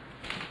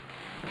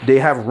 they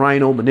have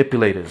rhino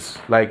manipulators.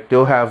 Like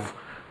they'll have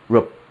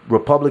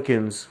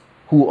Republicans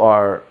who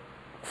are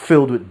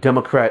filled with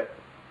Democrat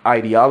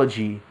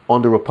ideology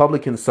on the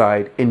Republican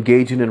side,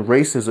 engaging in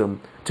racism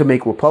to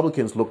make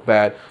Republicans look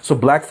bad. So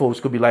black folks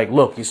could be like,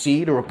 look, you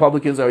see, the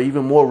Republicans are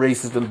even more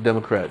racist than the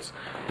Democrats.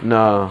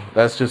 Nah,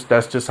 that's just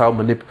how that's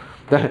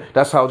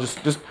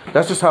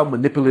just how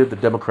manipulative the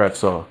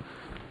Democrats are.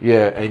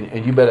 Yeah,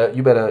 and you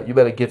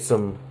better get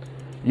some,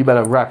 you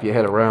better wrap your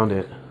head around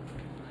it.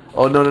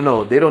 Oh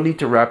no, they don't need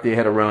to wrap their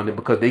head around it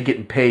because they're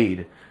getting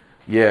paid.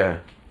 Yeah,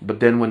 but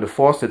then when the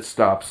faucet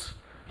stops,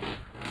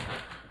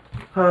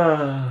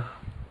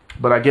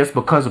 but I guess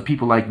because of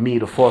people like me,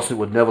 the faucet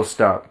would never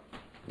stop.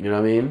 You know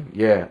what I mean?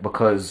 Yeah,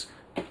 because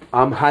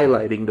I'm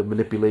highlighting the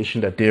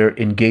manipulation that they're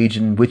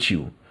engaging with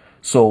you.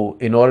 So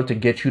in order to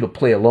get you to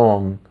play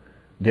along,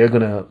 they're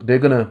gonna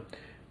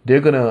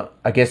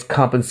I guess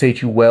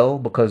compensate you well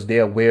because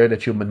they're aware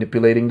that you're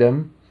manipulating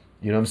them.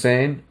 You know what I'm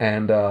saying?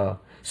 And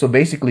so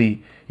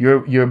basically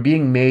you're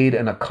being made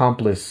an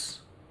accomplice.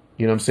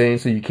 You know what I'm saying?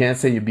 So you can't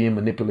say you're being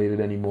manipulated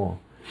anymore.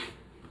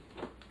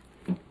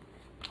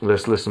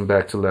 Let's listen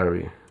back to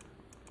Larry.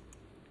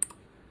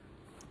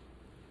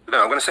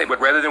 No, I'm going to say,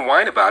 but rather than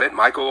whine about it,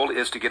 my goal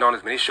is to get on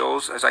as many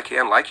shows as I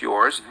can, like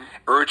yours.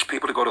 Urge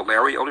people to go to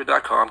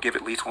LarryElder.com, give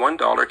at least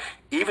 $1,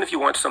 even if you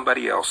want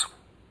somebody else.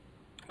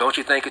 Don't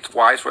you think it's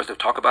wise for us to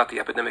talk about the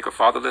epidemic of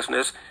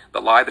fatherlessness,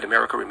 the lie that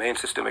America remains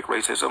systemic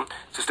racism?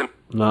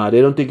 Nah, they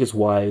don't think it's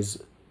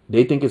wise.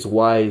 They think it's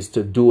wise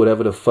to do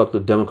whatever the fuck the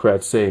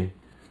Democrats say.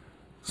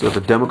 So if the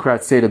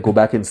Democrats say to go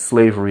back in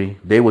slavery,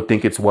 they would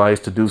think it's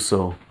wise to do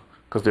so.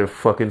 Because they're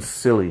fucking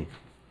silly.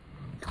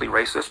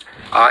 Racist,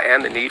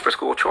 and the need for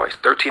school choice.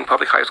 13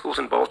 public high schools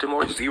in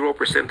Baltimore,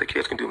 0% of the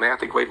kids can do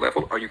math at grade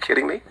level. Are you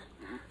kidding me?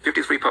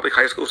 53 public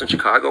high schools in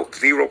Chicago,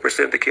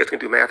 0% of the kids can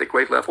do math at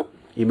grade level.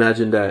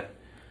 Imagine that.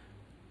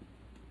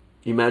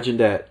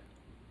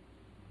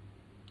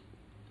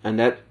 And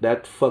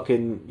that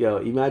fucking,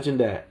 imagine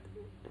that.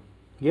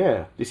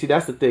 Yeah. You see,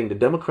 that's the thing. The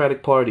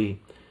Democratic Party,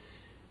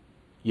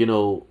 you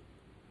know,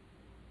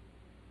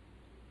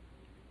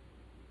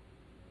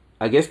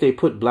 I guess they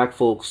put black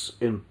folks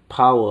in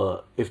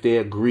power if they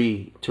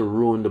agree to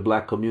ruin the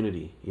black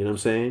community. You know what I'm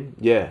saying?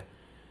 Yeah.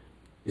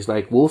 It's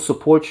like, we'll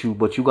support you,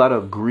 but you got to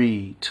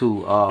agree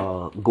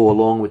to go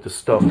along with the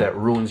stuff that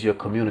ruins your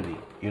community.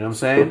 You know what I'm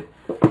saying?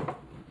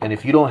 And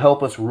if you don't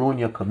help us ruin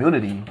your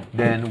community,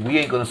 then we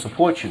ain't going to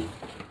support you.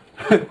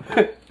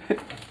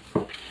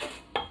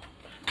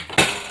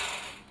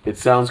 It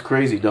sounds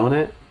crazy, don't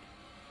it?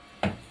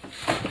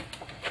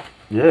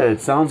 Yeah,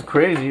 it sounds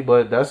crazy,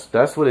 but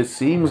that's what it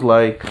seems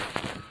like.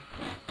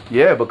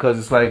 Yeah, because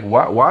it's like,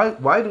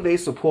 why do they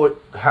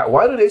support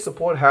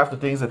half the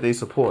things that they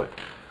support?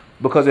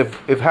 Because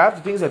if half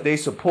the things that they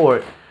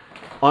support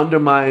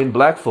undermine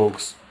black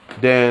folks,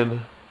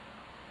 then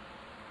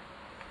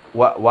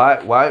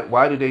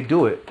why do they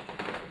do it?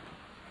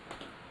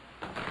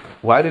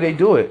 Why do they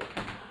do it?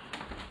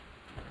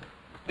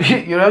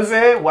 You know what I'm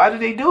saying? Why do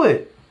they do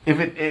it? If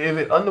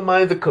it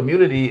undermines the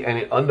community and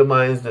it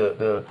undermines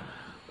the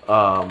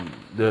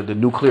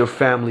nuclear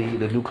family,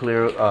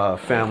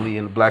 family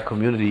in the black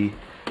community,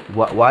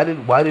 why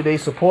did they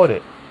support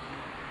it?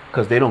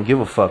 Because they don't give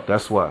a fuck.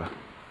 That's why.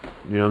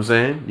 You know what I'm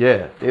saying?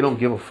 Yeah, they don't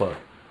give a fuck.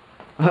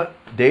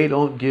 They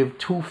don't give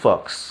two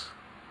fucks.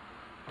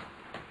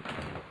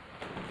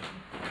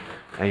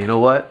 And you know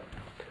what?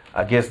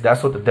 I guess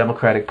that's what the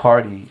Democratic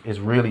Party is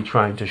really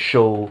trying to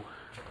show.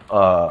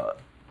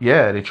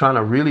 They're trying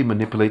to really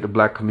manipulate the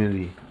black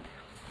community.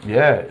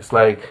 Yeah, it's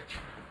like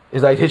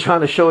they're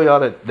trying to show y'all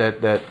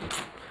that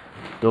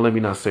don't let me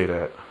not say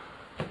that.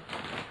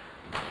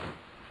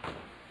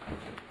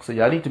 So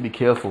y'all need to be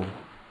careful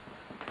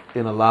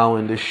in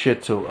allowing this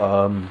shit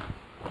to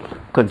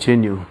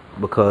continue,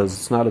 because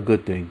it's not a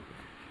good thing.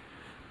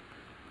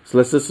 So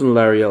let's listen to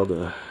Larry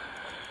Elder.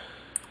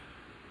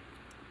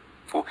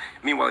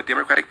 Meanwhile, the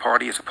Democratic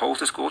Party is opposed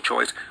to school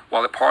choice,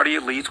 while the party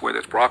elites, whether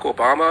it's Barack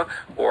Obama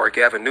or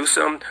Gavin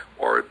Newsom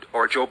or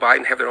Joe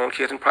Biden, have their own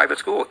kids in private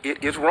school.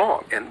 It is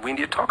wrong, and we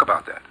need to talk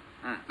about that.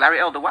 Larry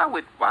Elder, why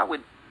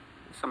would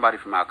somebody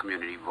from our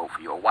community vote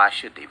for you, or why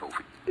should they vote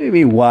for you? What do you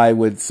mean, why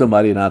would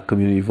somebody in our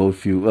community vote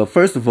for you? Well,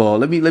 first of all,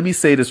 let me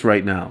say this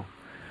right now.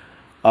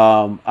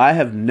 I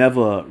have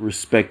never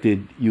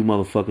respected you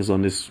motherfuckers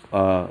on this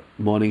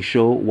morning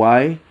show.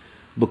 Why?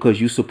 Because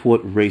you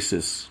support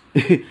racists.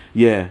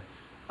 Yeah.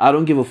 I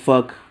don't give a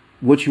fuck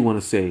what you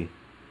want to say.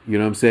 You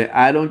know what I'm saying?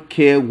 I don't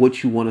care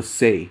what you want to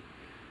say.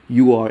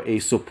 You are a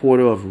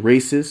supporter of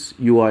racists.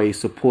 You are a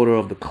supporter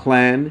of the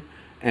Klan.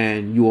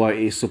 And you are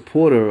a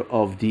supporter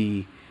of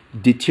the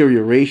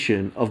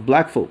deterioration of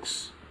black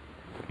folks.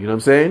 You know what I'm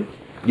saying?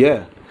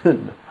 Yeah.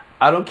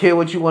 I don't care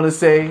what you want to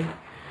say.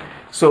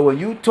 So when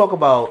you talk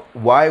about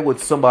why would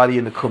somebody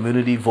in the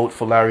community vote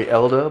for Larry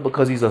Elder,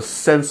 because he's a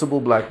sensible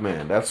black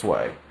man. That's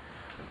why.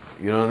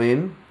 You know what I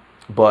mean?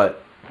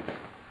 But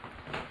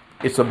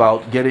it's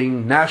about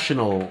getting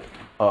national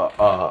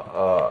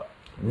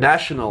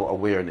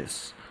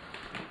awareness.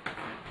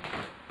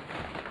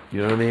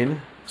 You know what I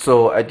mean?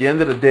 So at the end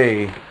of the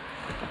day,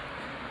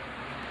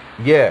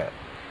 yeah,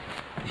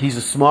 he's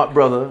a smart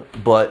brother,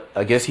 but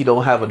I guess he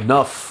don't have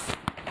enough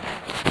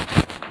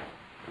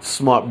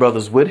smart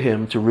brothers with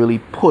him to really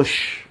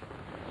push,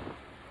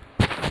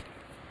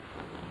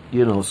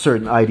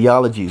 certain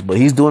ideologies. But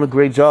he's doing a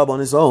great job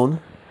on his own.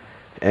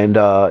 And,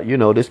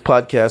 this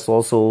podcast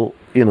also,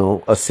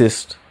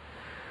 assist.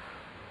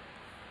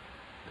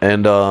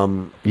 And,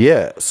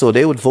 so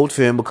they would vote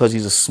for him because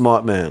he's a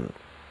smart man.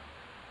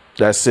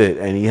 That's it.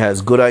 And he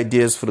has good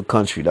ideas for the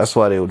country. That's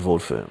why they would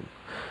vote for him.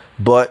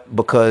 But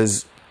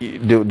because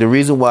the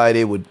reason why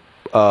they would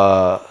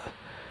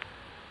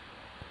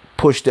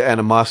push the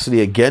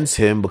animosity against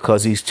him,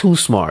 because he's too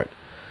smart.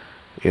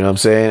 You know what I'm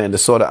saying? And the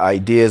sort of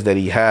ideas that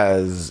he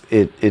has,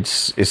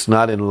 it's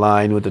not in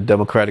line with the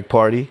Democratic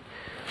Party.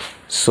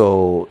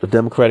 So the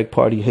Democratic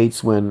Party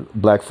hates when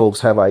black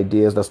folks have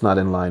ideas that's not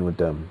in line with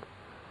them.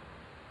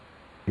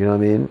 You know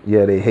what I mean?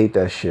 Yeah, they hate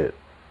that shit.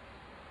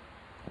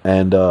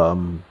 And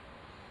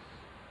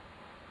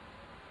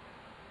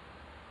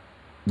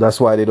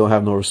that's why they don't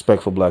have no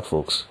respect for black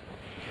folks.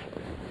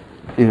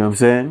 You know what I'm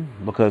saying?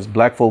 Because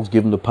black folks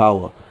give them the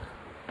power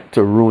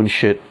to ruin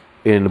shit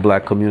in the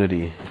black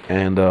community.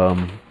 And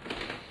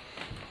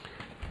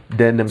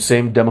then them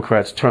same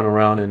Democrats turn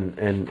around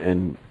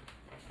and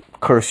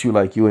curse you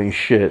like you ain't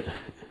shit,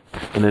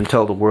 and then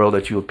tell the world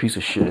that you a piece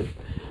of shit.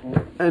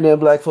 And then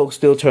black folks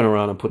still turn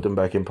around and put them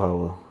back in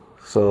power.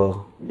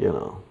 So,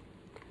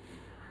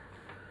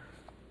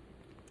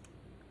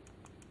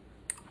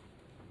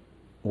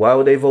 why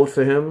would they vote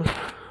for him?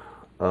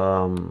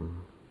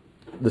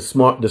 The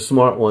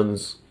smart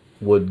ones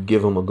would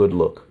give him a good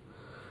look.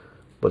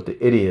 But the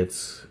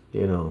idiots,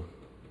 yeah.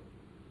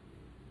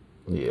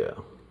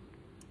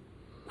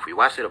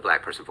 Why should a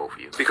black person vote for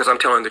you? Because I'm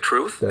telling the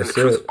truth, and the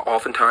truth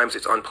oftentimes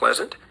it's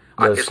unpleasant.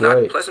 It's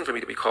not pleasant for me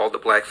to be called the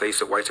black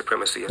face of white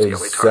supremacy, as the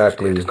LA Times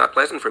did. It's not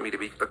pleasant for me to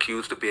be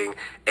accused of being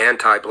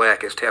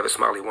anti-black, as Tavis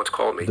Smiley once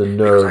called me,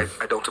 because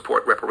I don't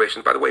support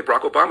reparations. By the way,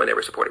 Barack Obama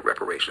never supported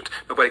reparations.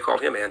 Nobody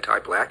called him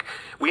anti-black.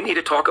 We need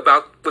to talk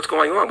about what's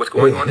going on. What's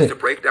going on is the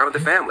breakdown of the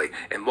family.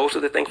 And most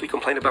of the things we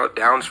complain about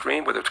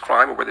downstream, whether it's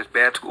crime or whether it's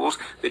bad schools,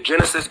 the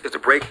genesis is the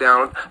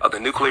breakdown of the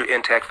nuclear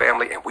intact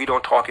family, and we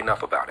don't talk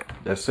enough about it.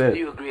 That's it. Do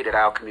you agree that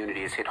our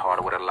community is hit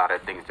harder with a lot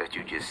of things that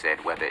you just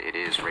said, whether it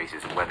is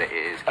racism, whether it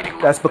is getting...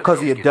 That's because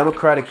of your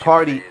Democratic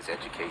Party. Whether it is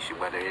education,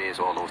 whether it is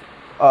all those...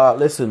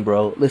 Listen,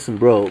 bro.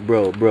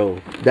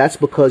 That's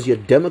because your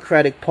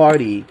Democratic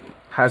Party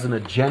has an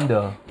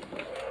agenda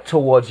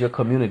towards your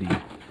community.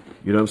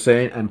 You know what I'm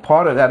saying? And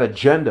part of that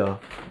agenda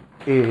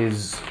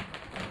is,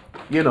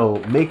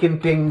 making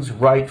things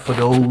right for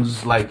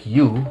those like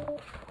you.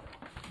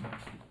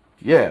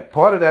 Yeah,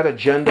 part of that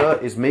agenda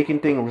is making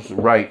things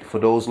right for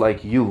those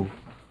like you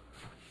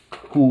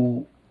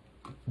who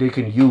they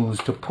can use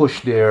to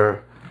push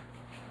their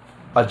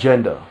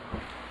agenda.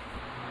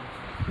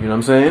 You know what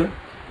I'm saying?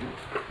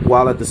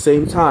 While at the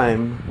same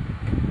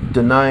time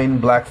denying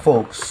black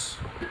folks,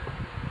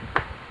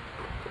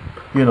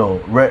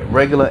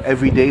 regular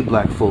everyday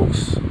black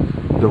folks,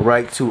 the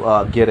right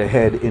to get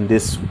ahead in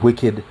this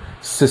wicked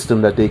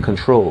system that they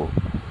control.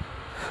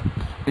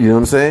 You know what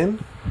I'm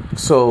saying?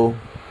 So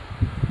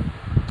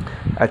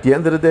at the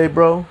end of the day,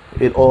 bro,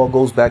 it all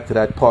goes back to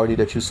that party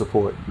that you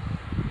support.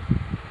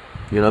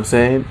 You know what I'm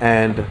saying?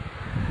 And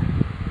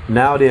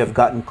now they have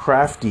gotten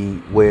crafty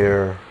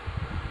where,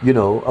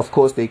 of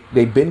course,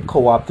 they've been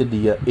co-opted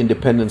the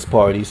Independence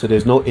Party, so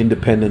there's no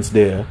independence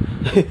there.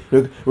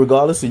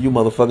 Regardless of you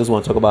motherfuckers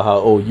want to talk about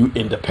how, you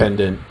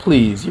independent.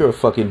 Please, you're a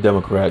fucking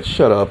Democrat.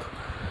 Shut up.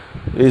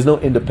 There's no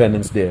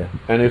independence there.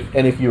 And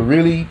if you're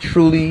really,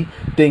 truly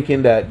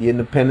thinking that the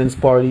Independence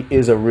Party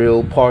is a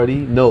real party,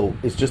 no.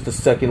 It's just the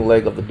second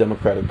leg of the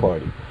Democratic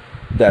Party.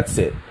 That's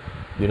it.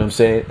 You know what I'm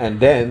saying? And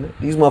then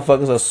these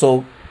motherfuckers are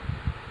so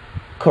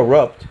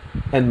corrupt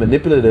and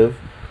manipulative,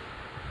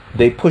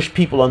 they push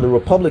people on the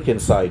Republican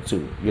side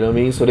too. You know what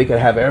I mean? So they can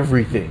have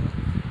everything.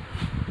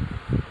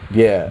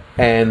 Yeah.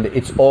 And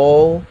it's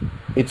all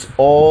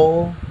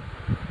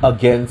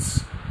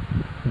against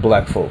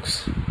black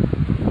folks.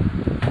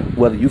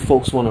 Whether you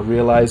folks want to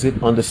realize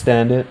it,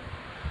 understand it,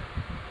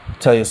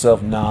 tell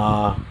yourself,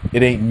 nah,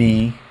 it ain't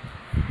me.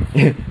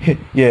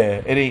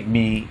 Yeah, it ain't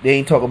me. They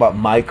ain't talking about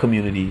my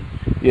community.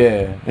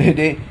 Yeah,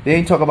 they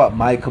ain't talking about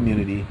my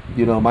community.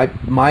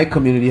 My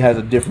community has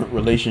a different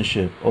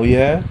relationship. Oh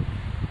yeah?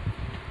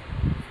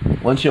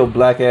 Once your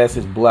black ass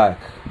is black,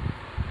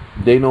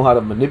 they know how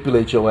to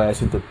manipulate your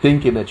ass into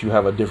thinking that you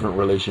have a different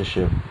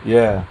relationship.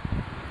 Yeah.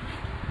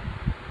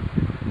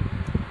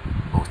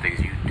 Most things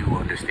you do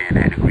understand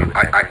and agree with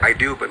that. I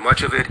do, but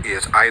much of it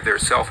is either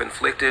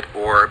self-inflicted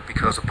or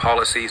because of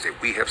policies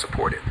that we have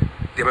supported.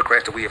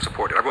 Democrats that we have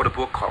supported. I wrote a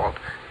book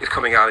it's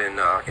coming out in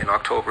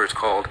October. It's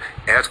called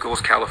As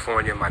Goes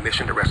California, My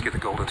Mission to Rescue the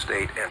Golden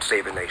State and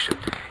Save the Nation.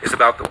 It's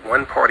about the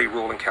one-party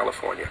rule in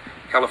California.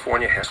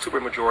 California has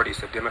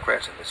supermajorities of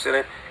Democrats in the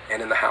Senate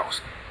and in the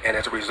House. And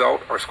as a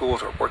result, our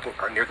schools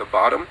are near the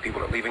bottom.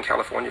 People are leaving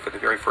California for the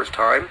very first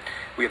time.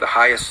 We have the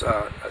highest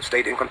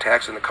state income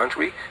tax in the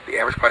country. The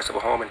average price of a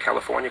home in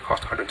California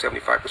costs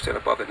 175%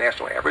 above the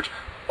national average,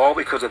 all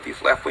because of these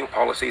left-wing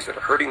policies that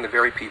are hurting the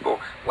very people,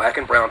 black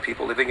and brown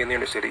people living in the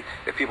inner city,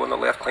 that people on the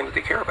left claim that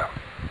they care about.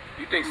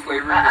 Do you think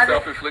slavery was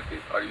self-inflicted?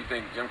 Or do you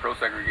think Jim Crow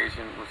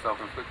segregation was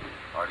self-inflicted?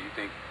 Or do you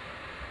think,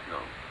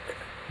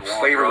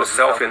 slavery was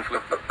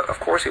self-inflicted? Of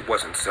course it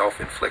wasn't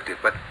self-inflicted,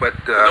 but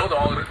there are a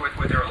lot of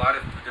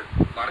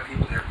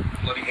people that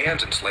had bloody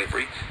hands in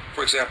slavery.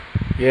 For example,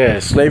 yeah,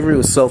 slavery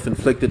was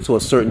self-inflicted to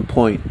a certain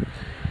point.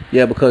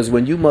 Yeah, because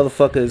when you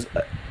motherfuckers,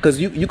 because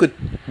you could,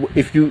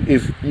 if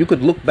you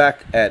could look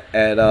back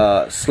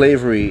at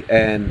slavery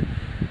and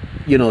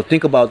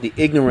think about the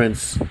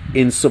ignorance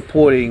in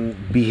supporting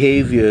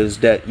behaviors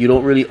that you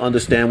don't really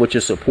understand what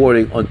you're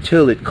supporting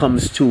until it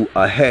comes to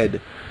a head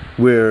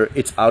where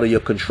it's out of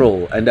your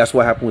control. And that's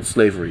what happened with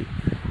slavery.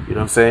 You know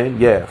what I'm saying?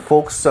 Yeah,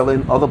 folks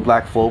selling other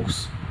black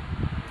folks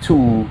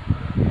to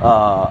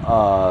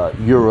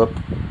Europe,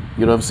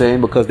 you know what I'm saying,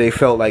 because they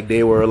felt like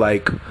they were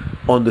like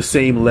on the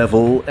same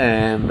level,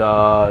 and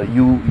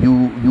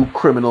you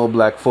criminal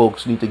black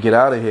folks need to get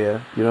out of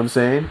here, you know what I'm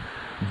saying?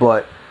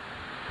 But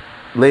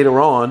later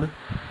on,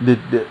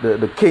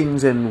 the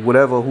kings and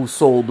whatever who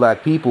sold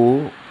black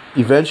people,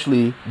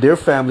 eventually their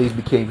families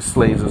became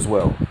slaves as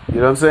well. You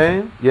know what I'm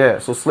saying? Yeah,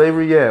 so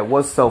slavery, yeah,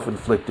 was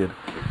self-inflicted.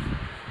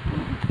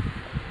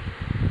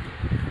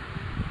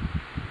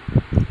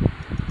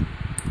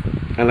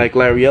 And like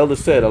Larry Elder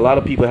said, a lot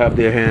of people have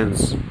their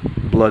hands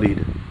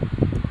bloodied.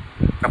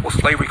 Well,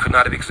 slavery could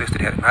not have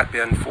existed had it not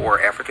been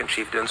for African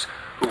chieftains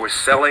who were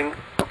selling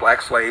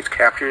black slaves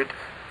captured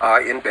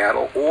in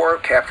battle or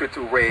captured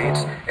through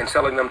raids and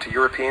selling them to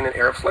European and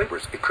Arab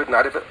slavers. It could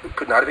not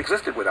have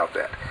existed without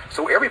that.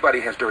 So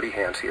everybody has dirty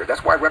hands here.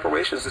 That's why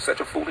reparations is such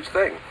a foolish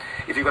thing.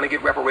 If you're going to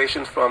get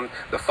reparations from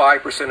the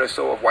 5% or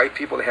so of white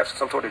people that have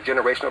some sort of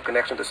generational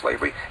connection to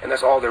slavery, and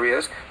that's all there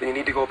is, then you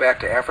need to go back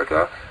to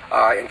Africa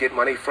and get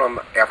money from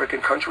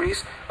African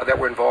countries that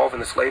were involved in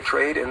the slave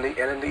trade and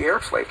in the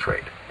Arab slave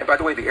trade. And by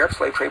the way, the Arab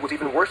slave trade was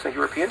even worse than the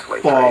European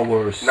slave trade. Far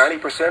worse.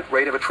 90%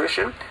 rate of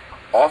attrition,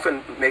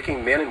 often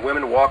making men and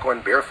women walk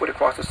on barefoot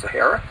across the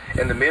Sahara,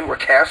 and the men were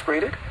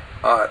castrated.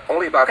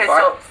 Only about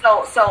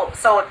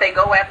so if they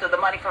go after the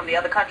money from the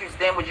other countries,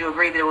 then would you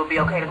agree that it would be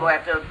okay to go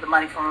after the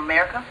money from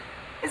America?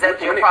 Is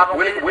that your problem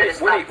with it?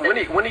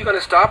 When are you going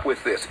to stop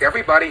with this?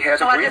 Everybody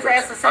has a grievance. I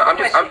just asked a simple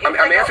question.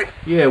 I'm answering.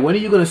 Yeah, when are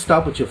you going to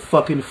stop with your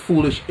fucking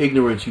foolish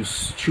ignorance, you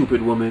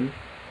stupid woman?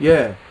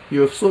 Yeah,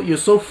 you're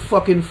so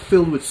fucking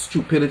filled with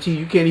stupidity,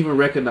 you can't even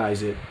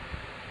recognize it.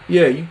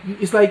 Yeah,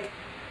 it's like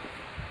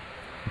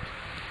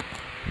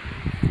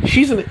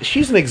she's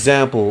an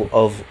example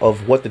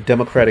of what the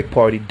Democratic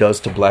Party does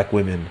to black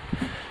women.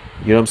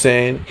 You know what I'm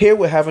saying? Here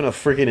we're having a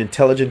freaking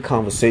intelligent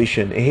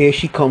conversation, and here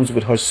she comes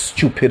with her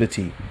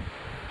stupidity,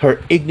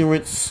 her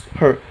ignorance,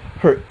 her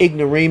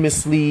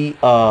ignoramusly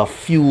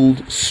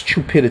fueled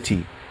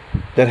stupidity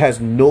that has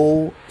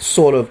no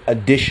sort of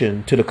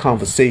addition to the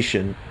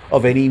conversation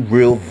of any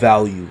real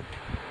value.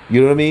 You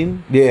know what I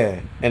mean?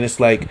 Yeah. And it's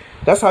like,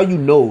 that's how you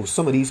know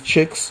some of these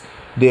chicks,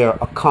 they're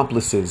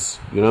accomplices.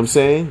 You know what I'm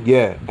saying?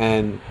 Yeah.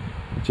 And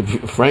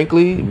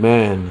frankly,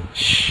 man,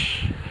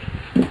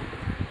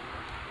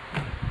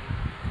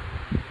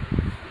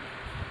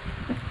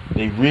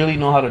 they really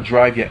know how to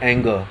drive your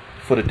anger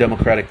for the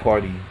Democratic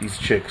Party, these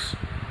chicks.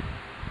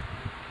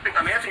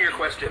 I'm answering your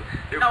question.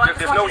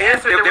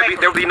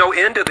 There'll be no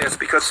end to this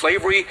because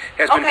slavery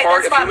has been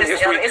part of human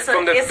history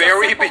from the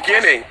very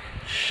beginning.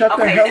 Shut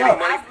the hell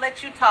up. I've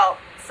let you talk,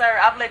 sir.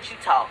 I've let you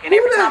talk. And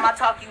every time I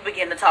talk, you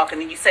begin to talk, and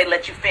then you say,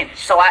 let you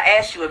finish. So I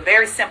asked you a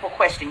very simple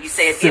question. You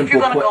said, if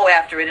you're going to go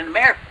after it in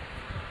America.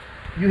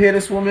 You hear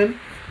this woman?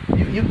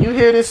 You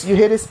hear this? You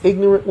hear this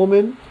ignorant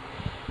woman?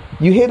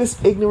 You hear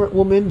this ignorant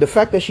woman? The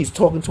fact that she's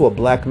talking to a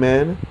black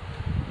man,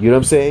 you know what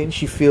I'm saying?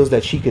 She feels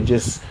that she can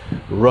just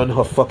run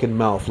her fucking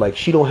mouth. Like,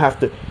 she don't have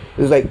to.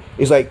 It's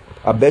like,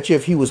 I bet you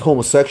if he was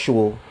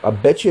homosexual,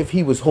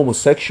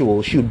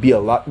 she would be a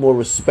lot more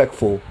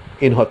respectful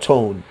in her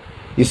tone.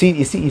 You see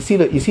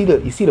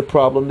the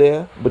problem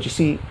there? But you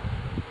see,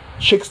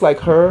 chicks like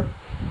her,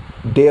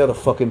 they are the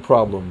fucking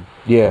problem.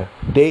 Yeah.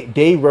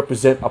 They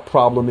represent a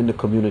problem in the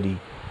community.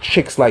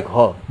 Chicks like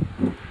her.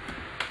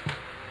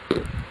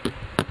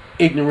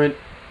 Ignorant,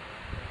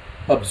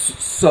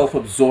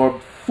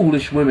 self-absorbed,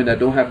 foolish women that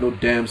don't have no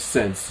damn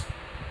sense.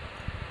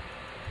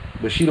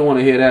 But she don't want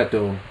to hear that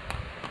though.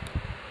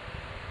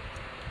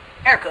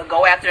 America,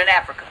 go after it in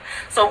Africa.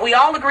 So we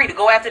all agree to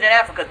go after it in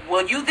Africa.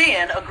 Will you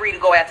then agree to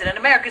go after it in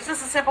America? It's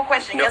just a simple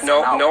question. No, yes or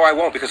no? No, I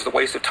won't, because it's a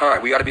waste of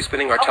time. We ought to be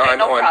spending our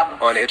time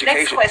on education.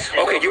 Next question.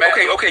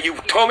 Okay. You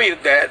told me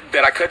that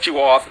I cut you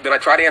off. Then I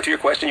tried to answer your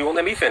question. You won't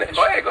let me finish.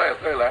 Go ahead,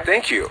 Larry.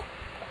 Thank you.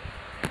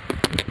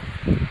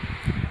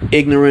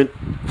 Ignorant,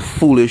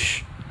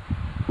 foolish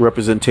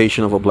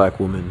representation of a black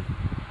woman.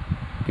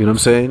 You know what I'm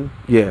saying?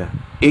 Yeah.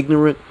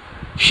 Ignorant.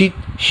 She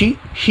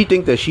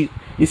think that she.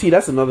 You see,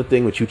 that's another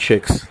thing with you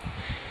chicks.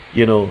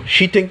 You know,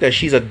 she think that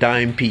she's a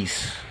dime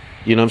piece.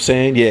 You know what I'm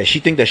saying? Yeah, she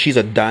think that she's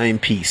a dime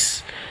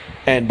piece.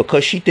 And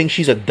because she thinks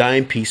she's a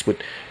dime piece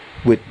with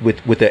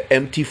an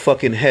empty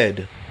fucking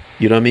head,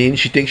 you know what I mean?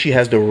 She thinks she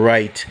has the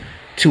right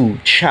to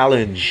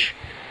challenge,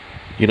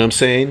 you know what I'm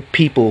saying,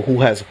 people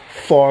who has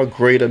far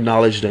greater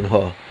knowledge than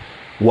her.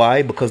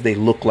 Why? Because they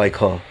look like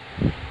her.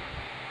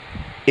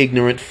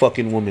 Ignorant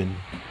fucking woman.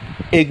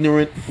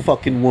 Ignorant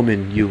fucking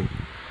woman, you.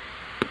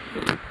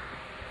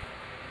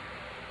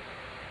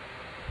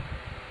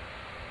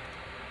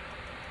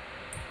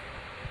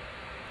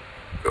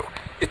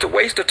 It's a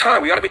waste of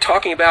time. We ought to be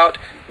talking about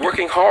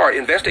working hard,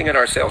 investing in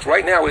ourselves.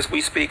 Right now, as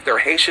we speak, there are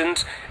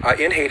Haitians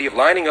in Haiti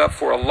lining up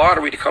for a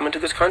lottery to come into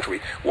this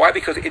country. Why?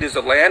 Because it is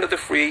the land of the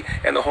free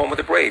and the home of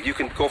the brave. You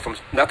can go from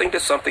nothing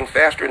to something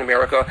faster in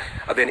America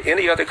than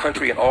any other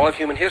country in all of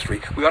human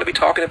history. We ought to be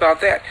talking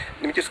about that.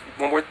 Let me just,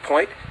 one more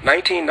point.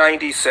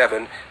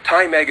 1997,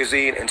 Time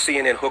Magazine and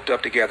CNN hooked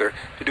up together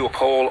to do a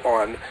poll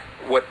on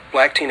what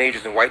black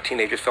teenagers and white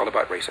teenagers felt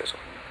about racism.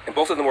 And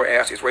both of them were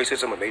asked, is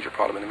racism a major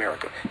problem in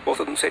America?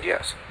 Both of them said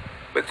yes.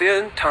 But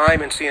then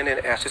Time and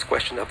CNN asked this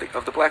question of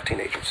the black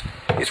teenagers.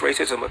 Is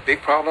racism a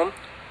big problem,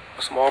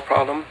 a small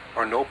problem,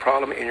 or no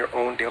problem in your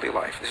own daily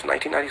life? This is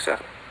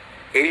 1997.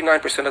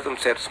 89% of them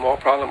said small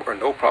problem or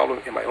no problem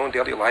in my own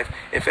daily life.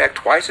 In fact,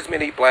 twice as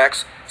many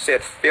blacks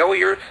said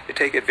failure to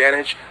take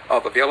advantage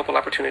of available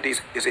opportunities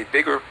is a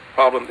bigger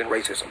problem than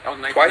racism. That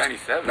was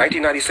 1997.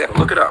 1997.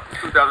 Look it up.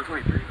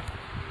 2023.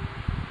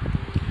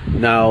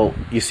 Now,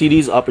 you see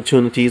these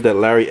opportunities that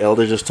Larry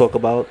Elder just talked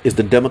about? It's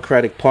the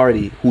Democratic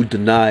Party who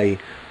deny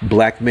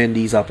black men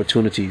these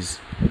opportunities.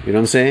 You know what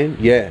I'm saying?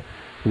 Yeah.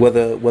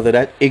 Whether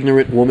that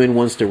ignorant woman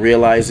wants to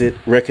realize it,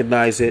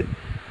 recognize it,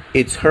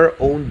 It's her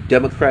own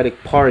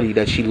Democratic Party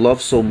that she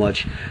loves so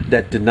much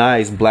that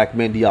denies black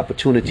men the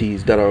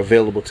opportunities that are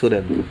available to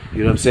them. You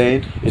know what I'm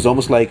saying? It's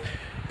almost like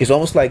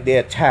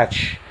they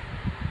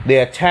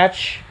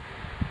attach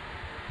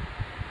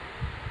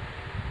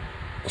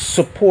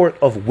support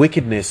of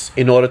wickedness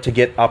in order to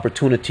get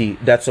opportunity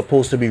that's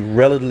supposed to be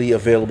relatively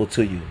available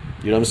to you.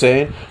 You know what I'm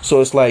saying?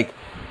 So it's like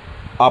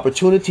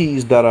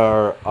opportunities that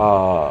are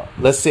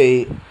let's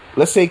say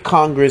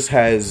Congress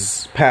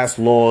has passed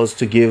laws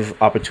to give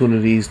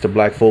opportunities to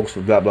black folks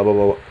for blah blah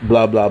blah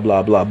blah blah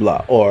blah blah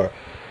blah, or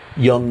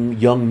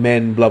young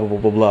men blah blah blah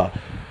blah blah.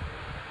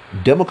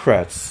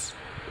 Democrats,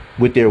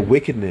 with their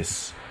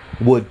wickedness,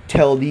 would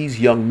tell these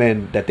young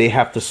men that they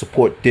have to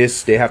support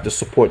this, they have to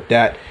support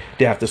that,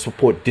 they have to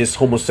support this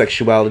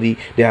homosexuality,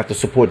 they have to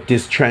support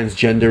this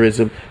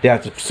transgenderism, they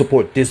have to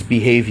support this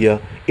behavior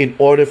in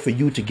order for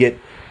you to get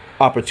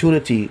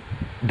opportunity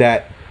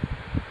that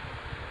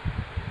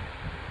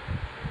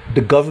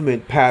the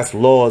government passed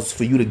laws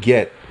for you to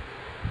get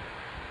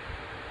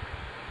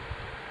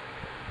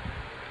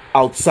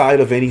outside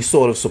of any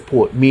sort of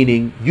support.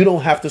 Meaning you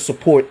don't have to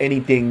support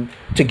anything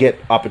to get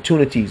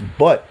opportunities.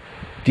 But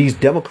these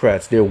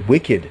Democrats, they're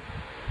wicked.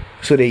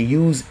 So they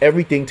use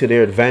everything to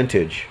their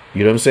advantage.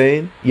 You know what I'm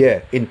saying?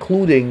 Yeah,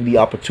 including the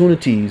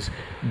opportunities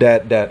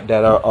that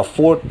are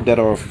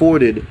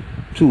afforded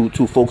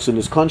to folks in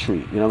this country.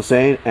 You know what I'm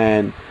saying?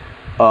 And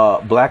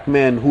black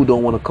men who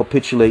don't want to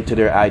capitulate to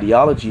their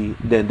ideology,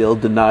 then they'll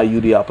deny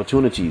you the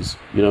opportunities.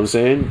 You know what I'm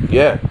saying?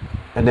 Yeah.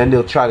 And then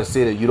they'll try to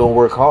say that you don't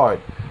work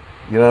hard.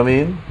 You know what I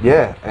mean?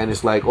 Yeah. And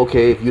it's like,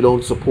 okay, if you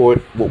don't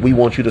support what we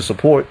want you to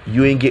support,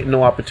 you ain't getting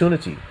no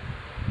opportunity.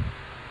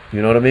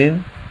 You know what I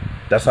mean?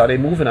 That's how they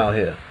moving out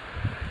here.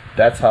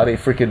 That's how they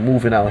freaking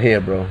moving out here,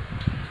 bro.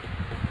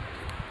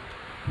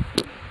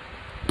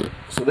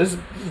 So this is a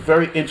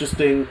very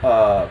interesting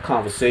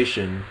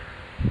conversation.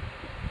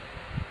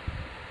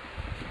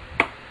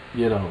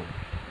 You know,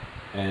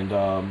 and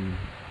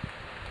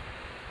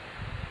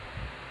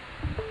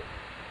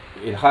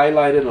it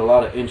highlighted a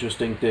lot of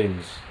interesting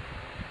things.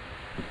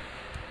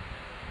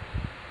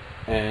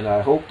 And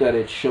I hope that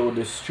it showed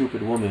this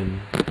stupid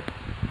woman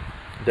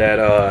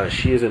that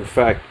she is in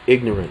fact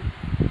ignorant.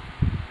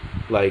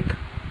 Like,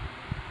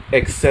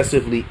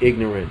 excessively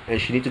ignorant. And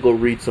she needs to go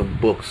read some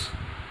books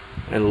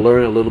and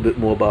learn a little bit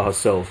more about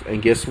herself.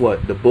 And guess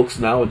what? The books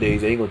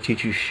nowadays ain't gonna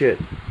teach you shit.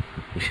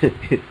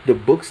 The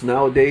books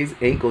nowadays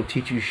ain't gonna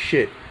teach you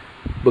shit,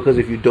 because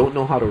if you don't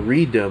know how to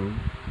read them,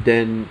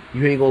 then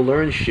you ain't gonna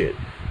learn shit.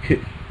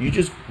 You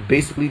just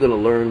basically gonna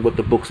learn what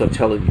the books are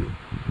telling you.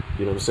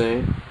 You know what I'm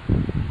saying?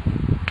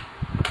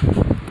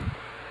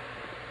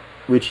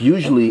 Which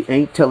usually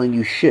ain't telling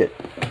you shit,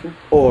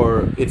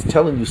 or it's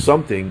telling you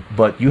something,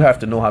 but you have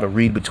to know how to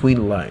read between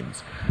the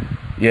lines.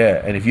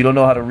 Yeah, and if you don't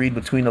know how to read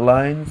between the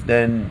lines,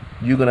 then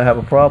you're gonna have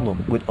a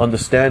problem with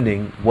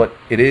understanding what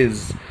it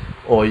is,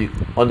 or you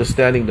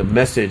understanding the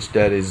message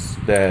that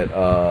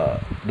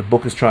the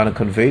book is trying to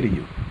convey to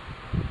you.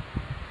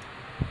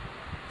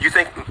 You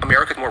think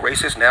America's more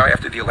racist now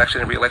after the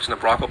election and re-election of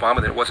Barack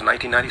Obama than it was in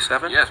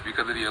 1997? Yes,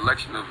 because of the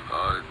election of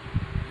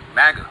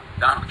MAGA,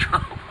 Donald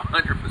Trump,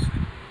 100%.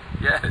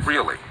 Yes.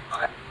 Really?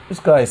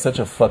 This guy is such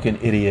a fucking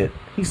idiot.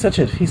 He's such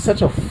a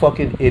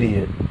fucking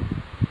idiot.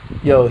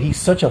 Yo, he's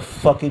such a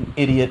fucking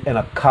idiot and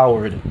a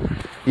coward.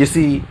 You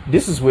see,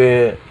 this is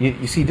where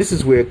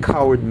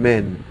coward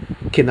men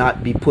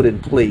cannot be put in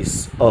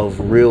place of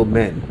real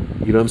men.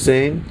 You know what I'm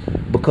saying?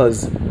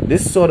 Because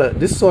this sort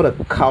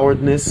of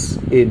cowardness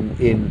in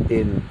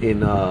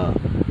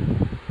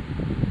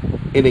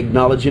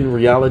acknowledging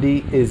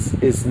reality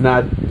is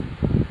not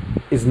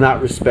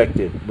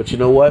respected. But you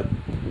know what?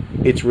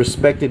 It's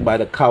respected by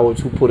the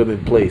cowards who put him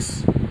in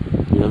place. You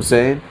know what I'm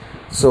saying?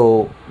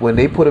 So when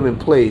they put him in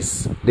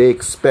place, they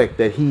expect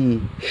that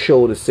he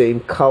show the same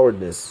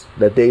cowardness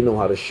that they know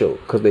how to show,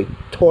 because they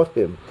taught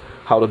him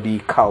how to be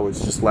cowards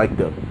just like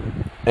them.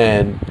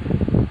 And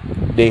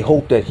they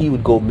hope that he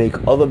would go make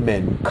other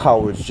men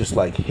cowards just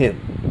like him.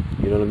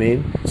 You know what I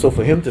mean? So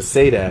for him to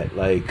say that,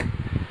 like,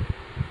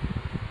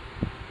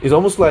 it's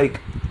almost like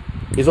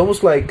he's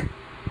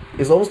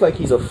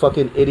a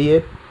fucking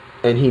idiot,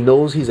 and he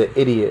knows he's an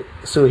idiot.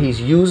 So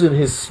he's using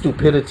his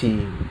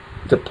stupidity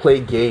to play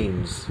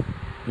games.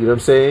 You know what I'm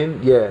saying?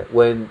 Yeah,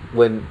 when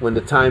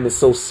the time is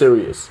so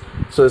serious.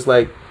 So it's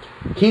like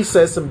he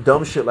says some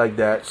dumb shit like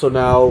that. So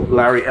now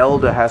Larry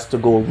Elder has to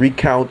go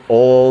recount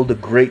all the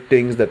great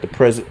things that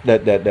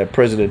that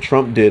President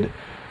Trump did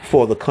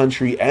for the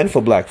country and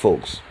for black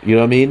folks. You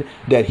know what I mean?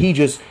 That he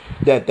just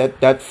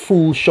that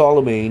fool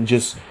Charlemagne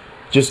just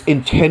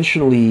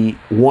intentionally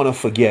want to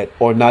forget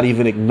or not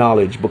even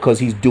acknowledge, because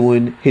he's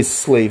doing his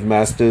slave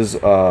master's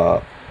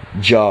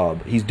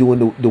job. He's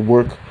doing the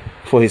work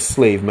for his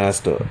slave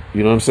master.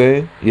 You know what I'm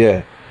saying?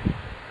 Yeah.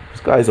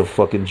 This guy's a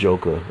fucking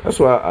joker. That's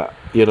why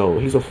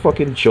he's a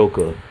fucking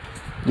joker.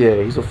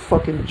 Yeah, he's a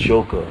fucking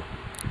joker.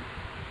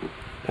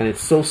 And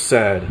it's so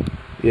sad.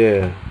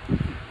 Yeah.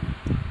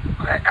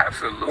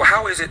 Absolutely. Well,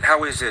 how is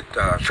it,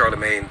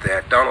 Charlemagne,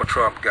 that Donald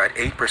Trump got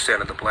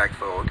 8% of the black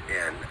vote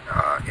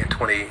in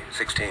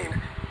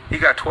 2016. He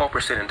got 12%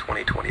 in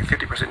 2020, a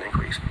 50%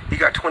 increase. He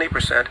got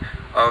 20%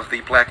 of the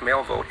black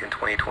male vote in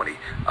 2020.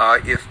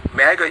 If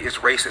MAGA is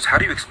racist, how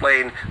do you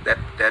explain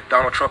that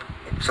Donald Trump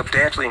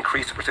substantially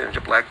increased the percentage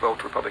of black vote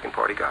the Republican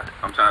Party got?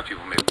 Sometimes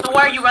people make... So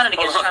why are you running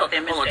against Trump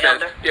then, Mr.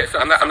 Elder? Yes,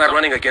 I'm not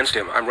running against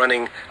him. I'm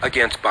running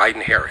against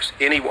Biden Harris.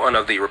 Any one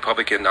of the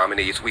Republican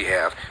nominees we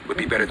have would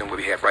be better than what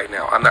we have right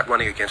now. I'm not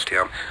running against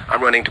him.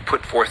 I'm running to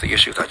put forth the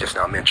issues I just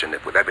now mentioned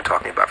that I've been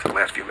talking about for the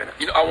last few minutes.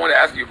 I want to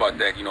ask you about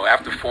that.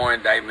 After 4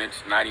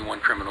 indictments,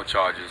 91 criminal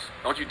charges,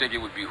 don't you think it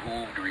would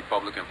behoove the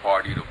Republican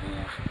Party to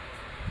move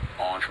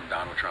on from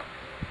Donald Trump?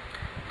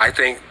 I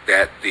think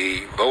that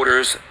the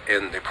voters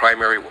in the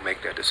primary will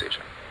make that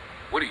decision.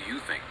 What do you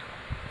think?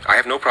 I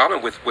have no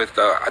problem with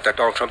I thought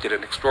Donald Trump did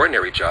an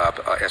extraordinary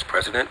job as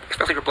president,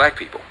 especially for black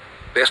people.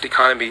 Best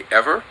economy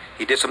ever.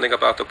 He did something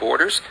about the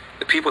borders.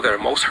 The people that are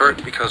most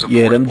hurt because of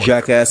them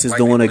jackasses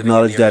don't want to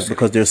acknowledge that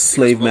because their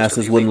slave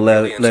masters wouldn't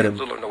let him.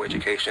 Little or no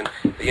education.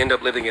 They end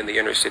up living in the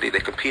inner city. They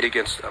compete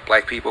against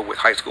black people with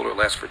high school or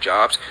less for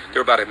jobs. There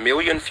are about 1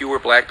 million fewer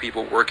black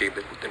people working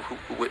than who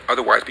would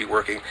otherwise be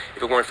working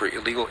if it weren't for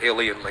illegal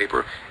alien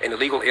labor. And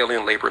illegal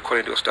alien labor,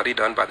 according to a study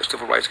done by the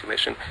Civil Rights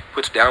Commission,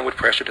 puts downward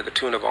pressure to the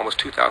tune of almost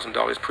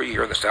 $2,000 per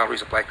year on the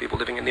salaries of black people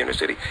living in the inner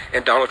city.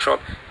 And Donald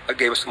Trump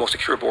gave us the most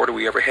secure border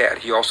we ever had.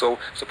 He also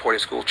supported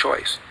school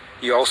choice.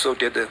 He also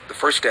did the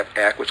First Step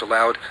Act, which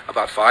allowed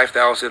about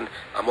 5,000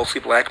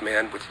 mostly black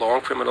men with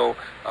long criminal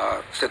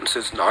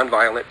sentences,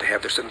 nonviolent, to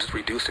have their sentences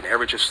reduced an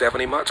average of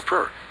 70 months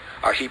per.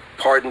 He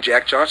pardoned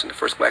Jack Johnson, the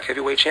first black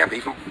heavyweight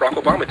champion. Even Barack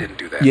Obama didn't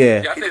do that.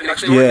 Yeah. He did an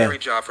extraordinary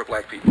job for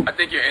black people. I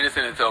think you're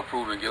innocent until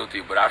proven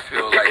guilty, but I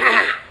feel like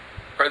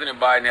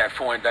President Biden had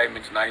 4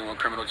 indictments, 91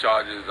 criminal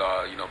charges.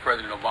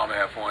 President Obama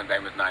had 4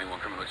 indictments, 91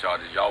 criminal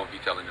charges. Y'all would be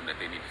telling them that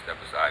they need to step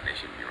aside and they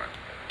shouldn't be running.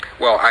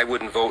 Well, I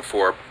wouldn't vote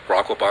for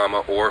Barack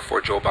Obama or for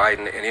Joe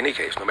Biden in any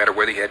case, no matter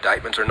whether he had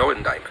indictments or no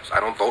indictments. I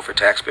don't vote for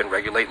tax spend,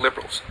 regulate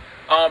liberals.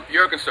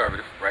 You're a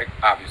conservative, right?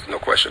 Obviously. No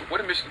question.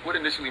 What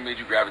initially made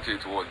you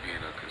gravitate towards being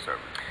a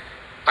conservative?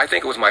 I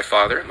think it was my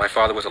father. My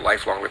father was a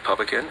lifelong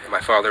Republican, and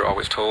my father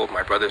always told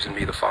my brothers and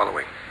me the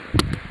following.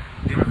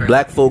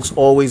 Black folks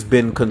always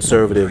been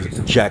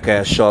conservative,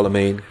 jackass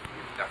Charlemagne.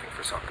 Nothing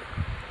for something.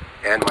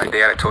 And my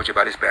dad, I told you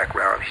about his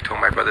background. He told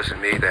my brothers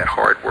and me that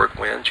hard work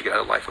wins. You get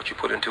out of life what you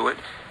put into it.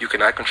 You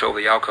cannot control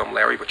the outcome,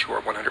 Larry, but you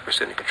are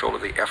 100% in control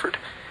of the effort.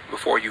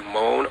 Before you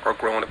moan or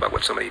groan about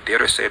what somebody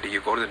did or said to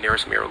you, go to the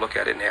nearest mirror, look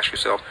at it, and ask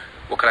yourself,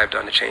 what could I have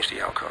done to change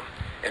the outcome?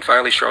 And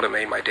finally,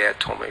 Charlemagne, my dad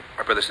told me,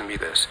 my brothers and me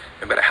this: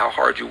 no matter how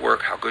hard you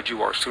work, how good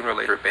you are, sooner or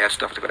later, bad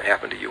stuff is going to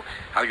happen to you.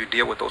 How you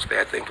deal with those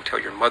bad things will tell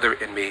your mother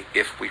and me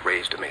if we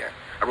raised a man.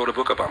 I wrote a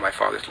book about my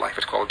father's life.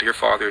 It's called Dear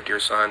Father,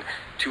 Dear Son,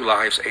 2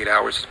 Lives, 8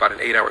 Hours. It's about an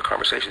 8-hour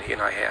conversation he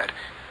and I had,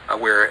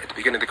 where at the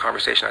beginning of the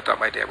conversation, I thought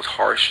my dad was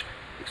harsh.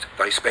 I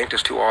thought he spanked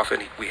us too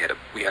often. We had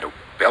a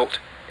belt.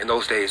 In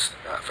those days,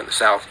 from the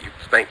South, you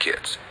spank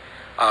kids.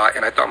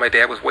 And I thought my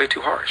dad was way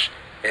too harsh.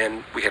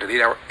 And we had an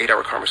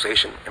 8-hour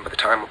conversation, and by the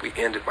time we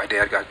ended, my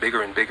dad got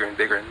bigger and bigger and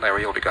bigger, and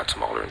Larry Elder got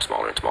smaller and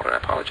smaller and smaller, and I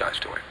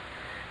apologized to him.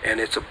 And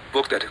it's a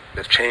book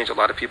that's changed a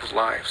lot of people's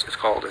lives. It's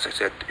called, as I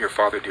said, Dear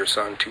Father, Dear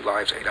Son, 2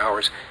 Lives, 8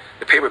 Hours.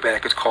 The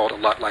paperback is called A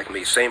Lot Like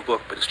Me. Same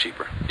book, but it's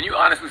cheaper. Can you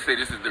honestly say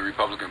this is the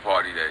Republican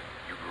Party that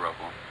you grew up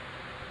on?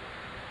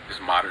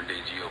 This modern-day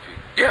GOP?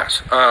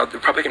 Yes. The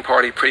Republican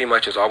Party pretty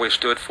much has always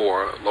stood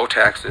for low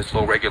taxes,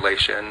 low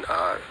regulation,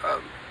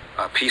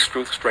 peace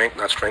through strength,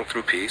 not strength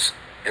through peace,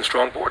 and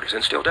strong borders,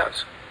 and still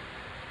does.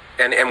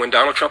 And when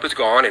Donald Trump is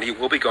gone, and he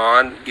will be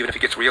gone even if he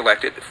gets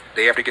reelected, the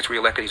day after he gets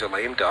reelected, he's a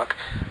lame duck,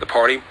 the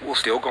party will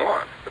still go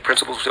on. The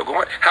principles will still go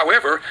on.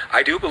 However,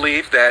 I do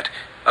believe that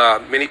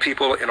many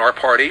people in our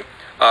party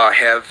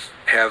have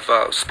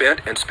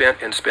spent and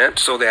spent and spent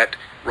so that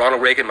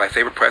Ronald Reagan, my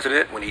favorite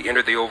president, when he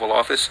entered the Oval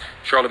Office,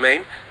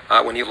 Charlemagne,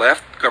 when he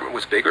left, government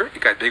was bigger. It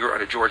got bigger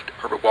under George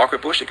Herbert Walker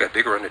Bush. It got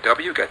bigger under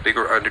W. It got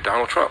bigger under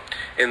Donald Trump.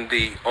 And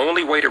the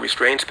only way to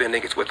restrain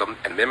spending is with an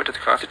amendment to the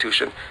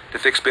Constitution to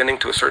fix spending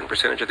to a certain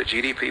percentage of the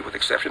GDP, with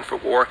exception for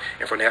war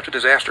and for natural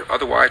disaster.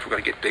 Otherwise, we're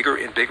going to get bigger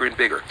and bigger and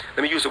bigger.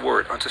 Let me use the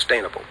word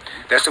unsustainable.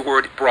 That's the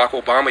word Barack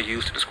Obama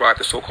used to describe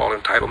the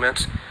so-called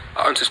entitlements.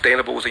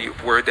 Unsustainable was a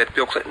word that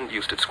Bill Clinton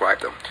used to describe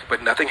them.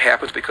 But nothing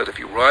happens, because if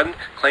you run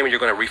claiming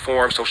you're going to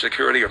reform Social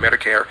Security or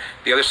Medicare,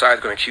 the other side is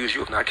going to accuse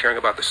you of not caring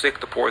about the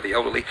sick, the poor, the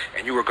elderly,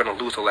 and you are going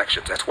to lose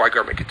elections. That's why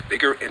government gets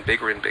bigger and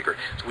bigger and bigger.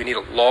 So we need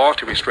a law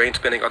to restrain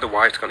spending.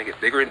 Otherwise, it's going to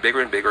get bigger and bigger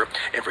and bigger.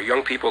 And for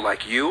young people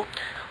like you,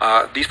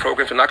 these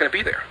programs are not going to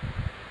be there.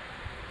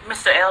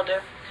 Mr.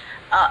 Elder,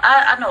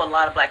 I know a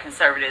lot of black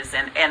conservatives,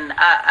 and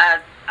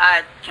I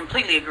I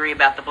completely agree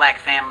about the black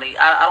family.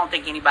 I don't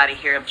think anybody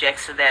here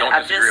objects to that.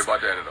 Don't disagree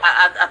about that at all.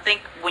 I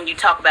think when you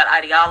talk about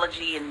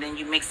ideology and then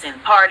you mix in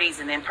parties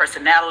and then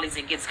personalities,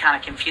 it gets kind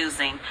of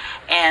confusing.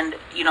 And,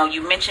 you know,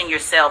 you mentioned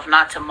yourself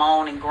not to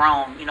moan and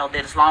groan, you know,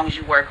 that as long as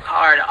you work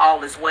hard,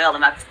 all is well.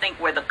 And I think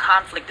where the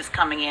conflict is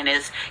coming in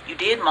is you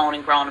did moan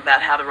and groan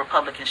about how the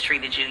Republicans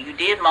treated you. You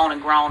did moan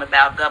and groan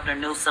about Governor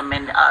Newsom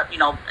and, you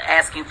know,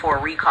 asking for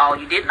a recall.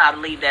 You did not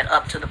leave that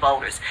up to the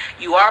voters.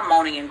 You are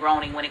moaning and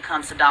groaning when it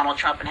comes to Donald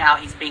Trump and how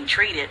he's being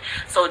treated.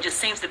 So it just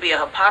seems to be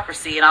a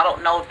hypocrisy, and I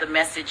don't know if the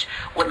message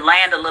would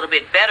land a little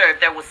bit better if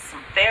there was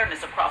some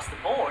fairness across the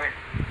board.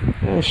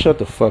 Shut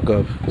the fuck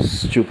up,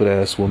 stupid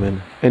ass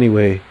woman.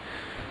 Anyway,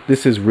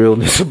 this is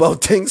Realness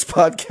About Things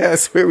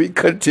podcast, where we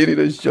continue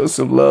to show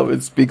some love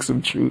and speak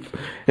some truth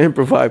and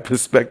provide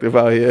perspective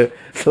out here.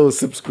 So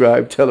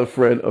subscribe, tell a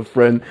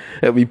friend,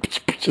 and we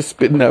just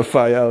spitting that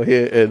fire out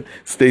here, and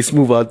stay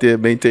smooth out there,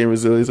 maintain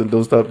resilience, and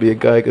don't stop being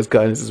kind, because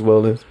kindness is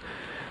wellness.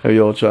 And we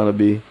all trying to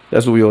be.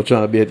 That's what we all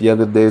trying to be. At the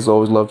end of the day, it's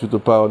always love, truth,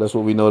 and power. That's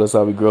what we know. That's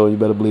how we grow. You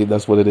better believe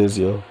that's what it is,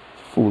 yo.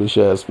 Foolish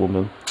ass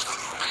woman.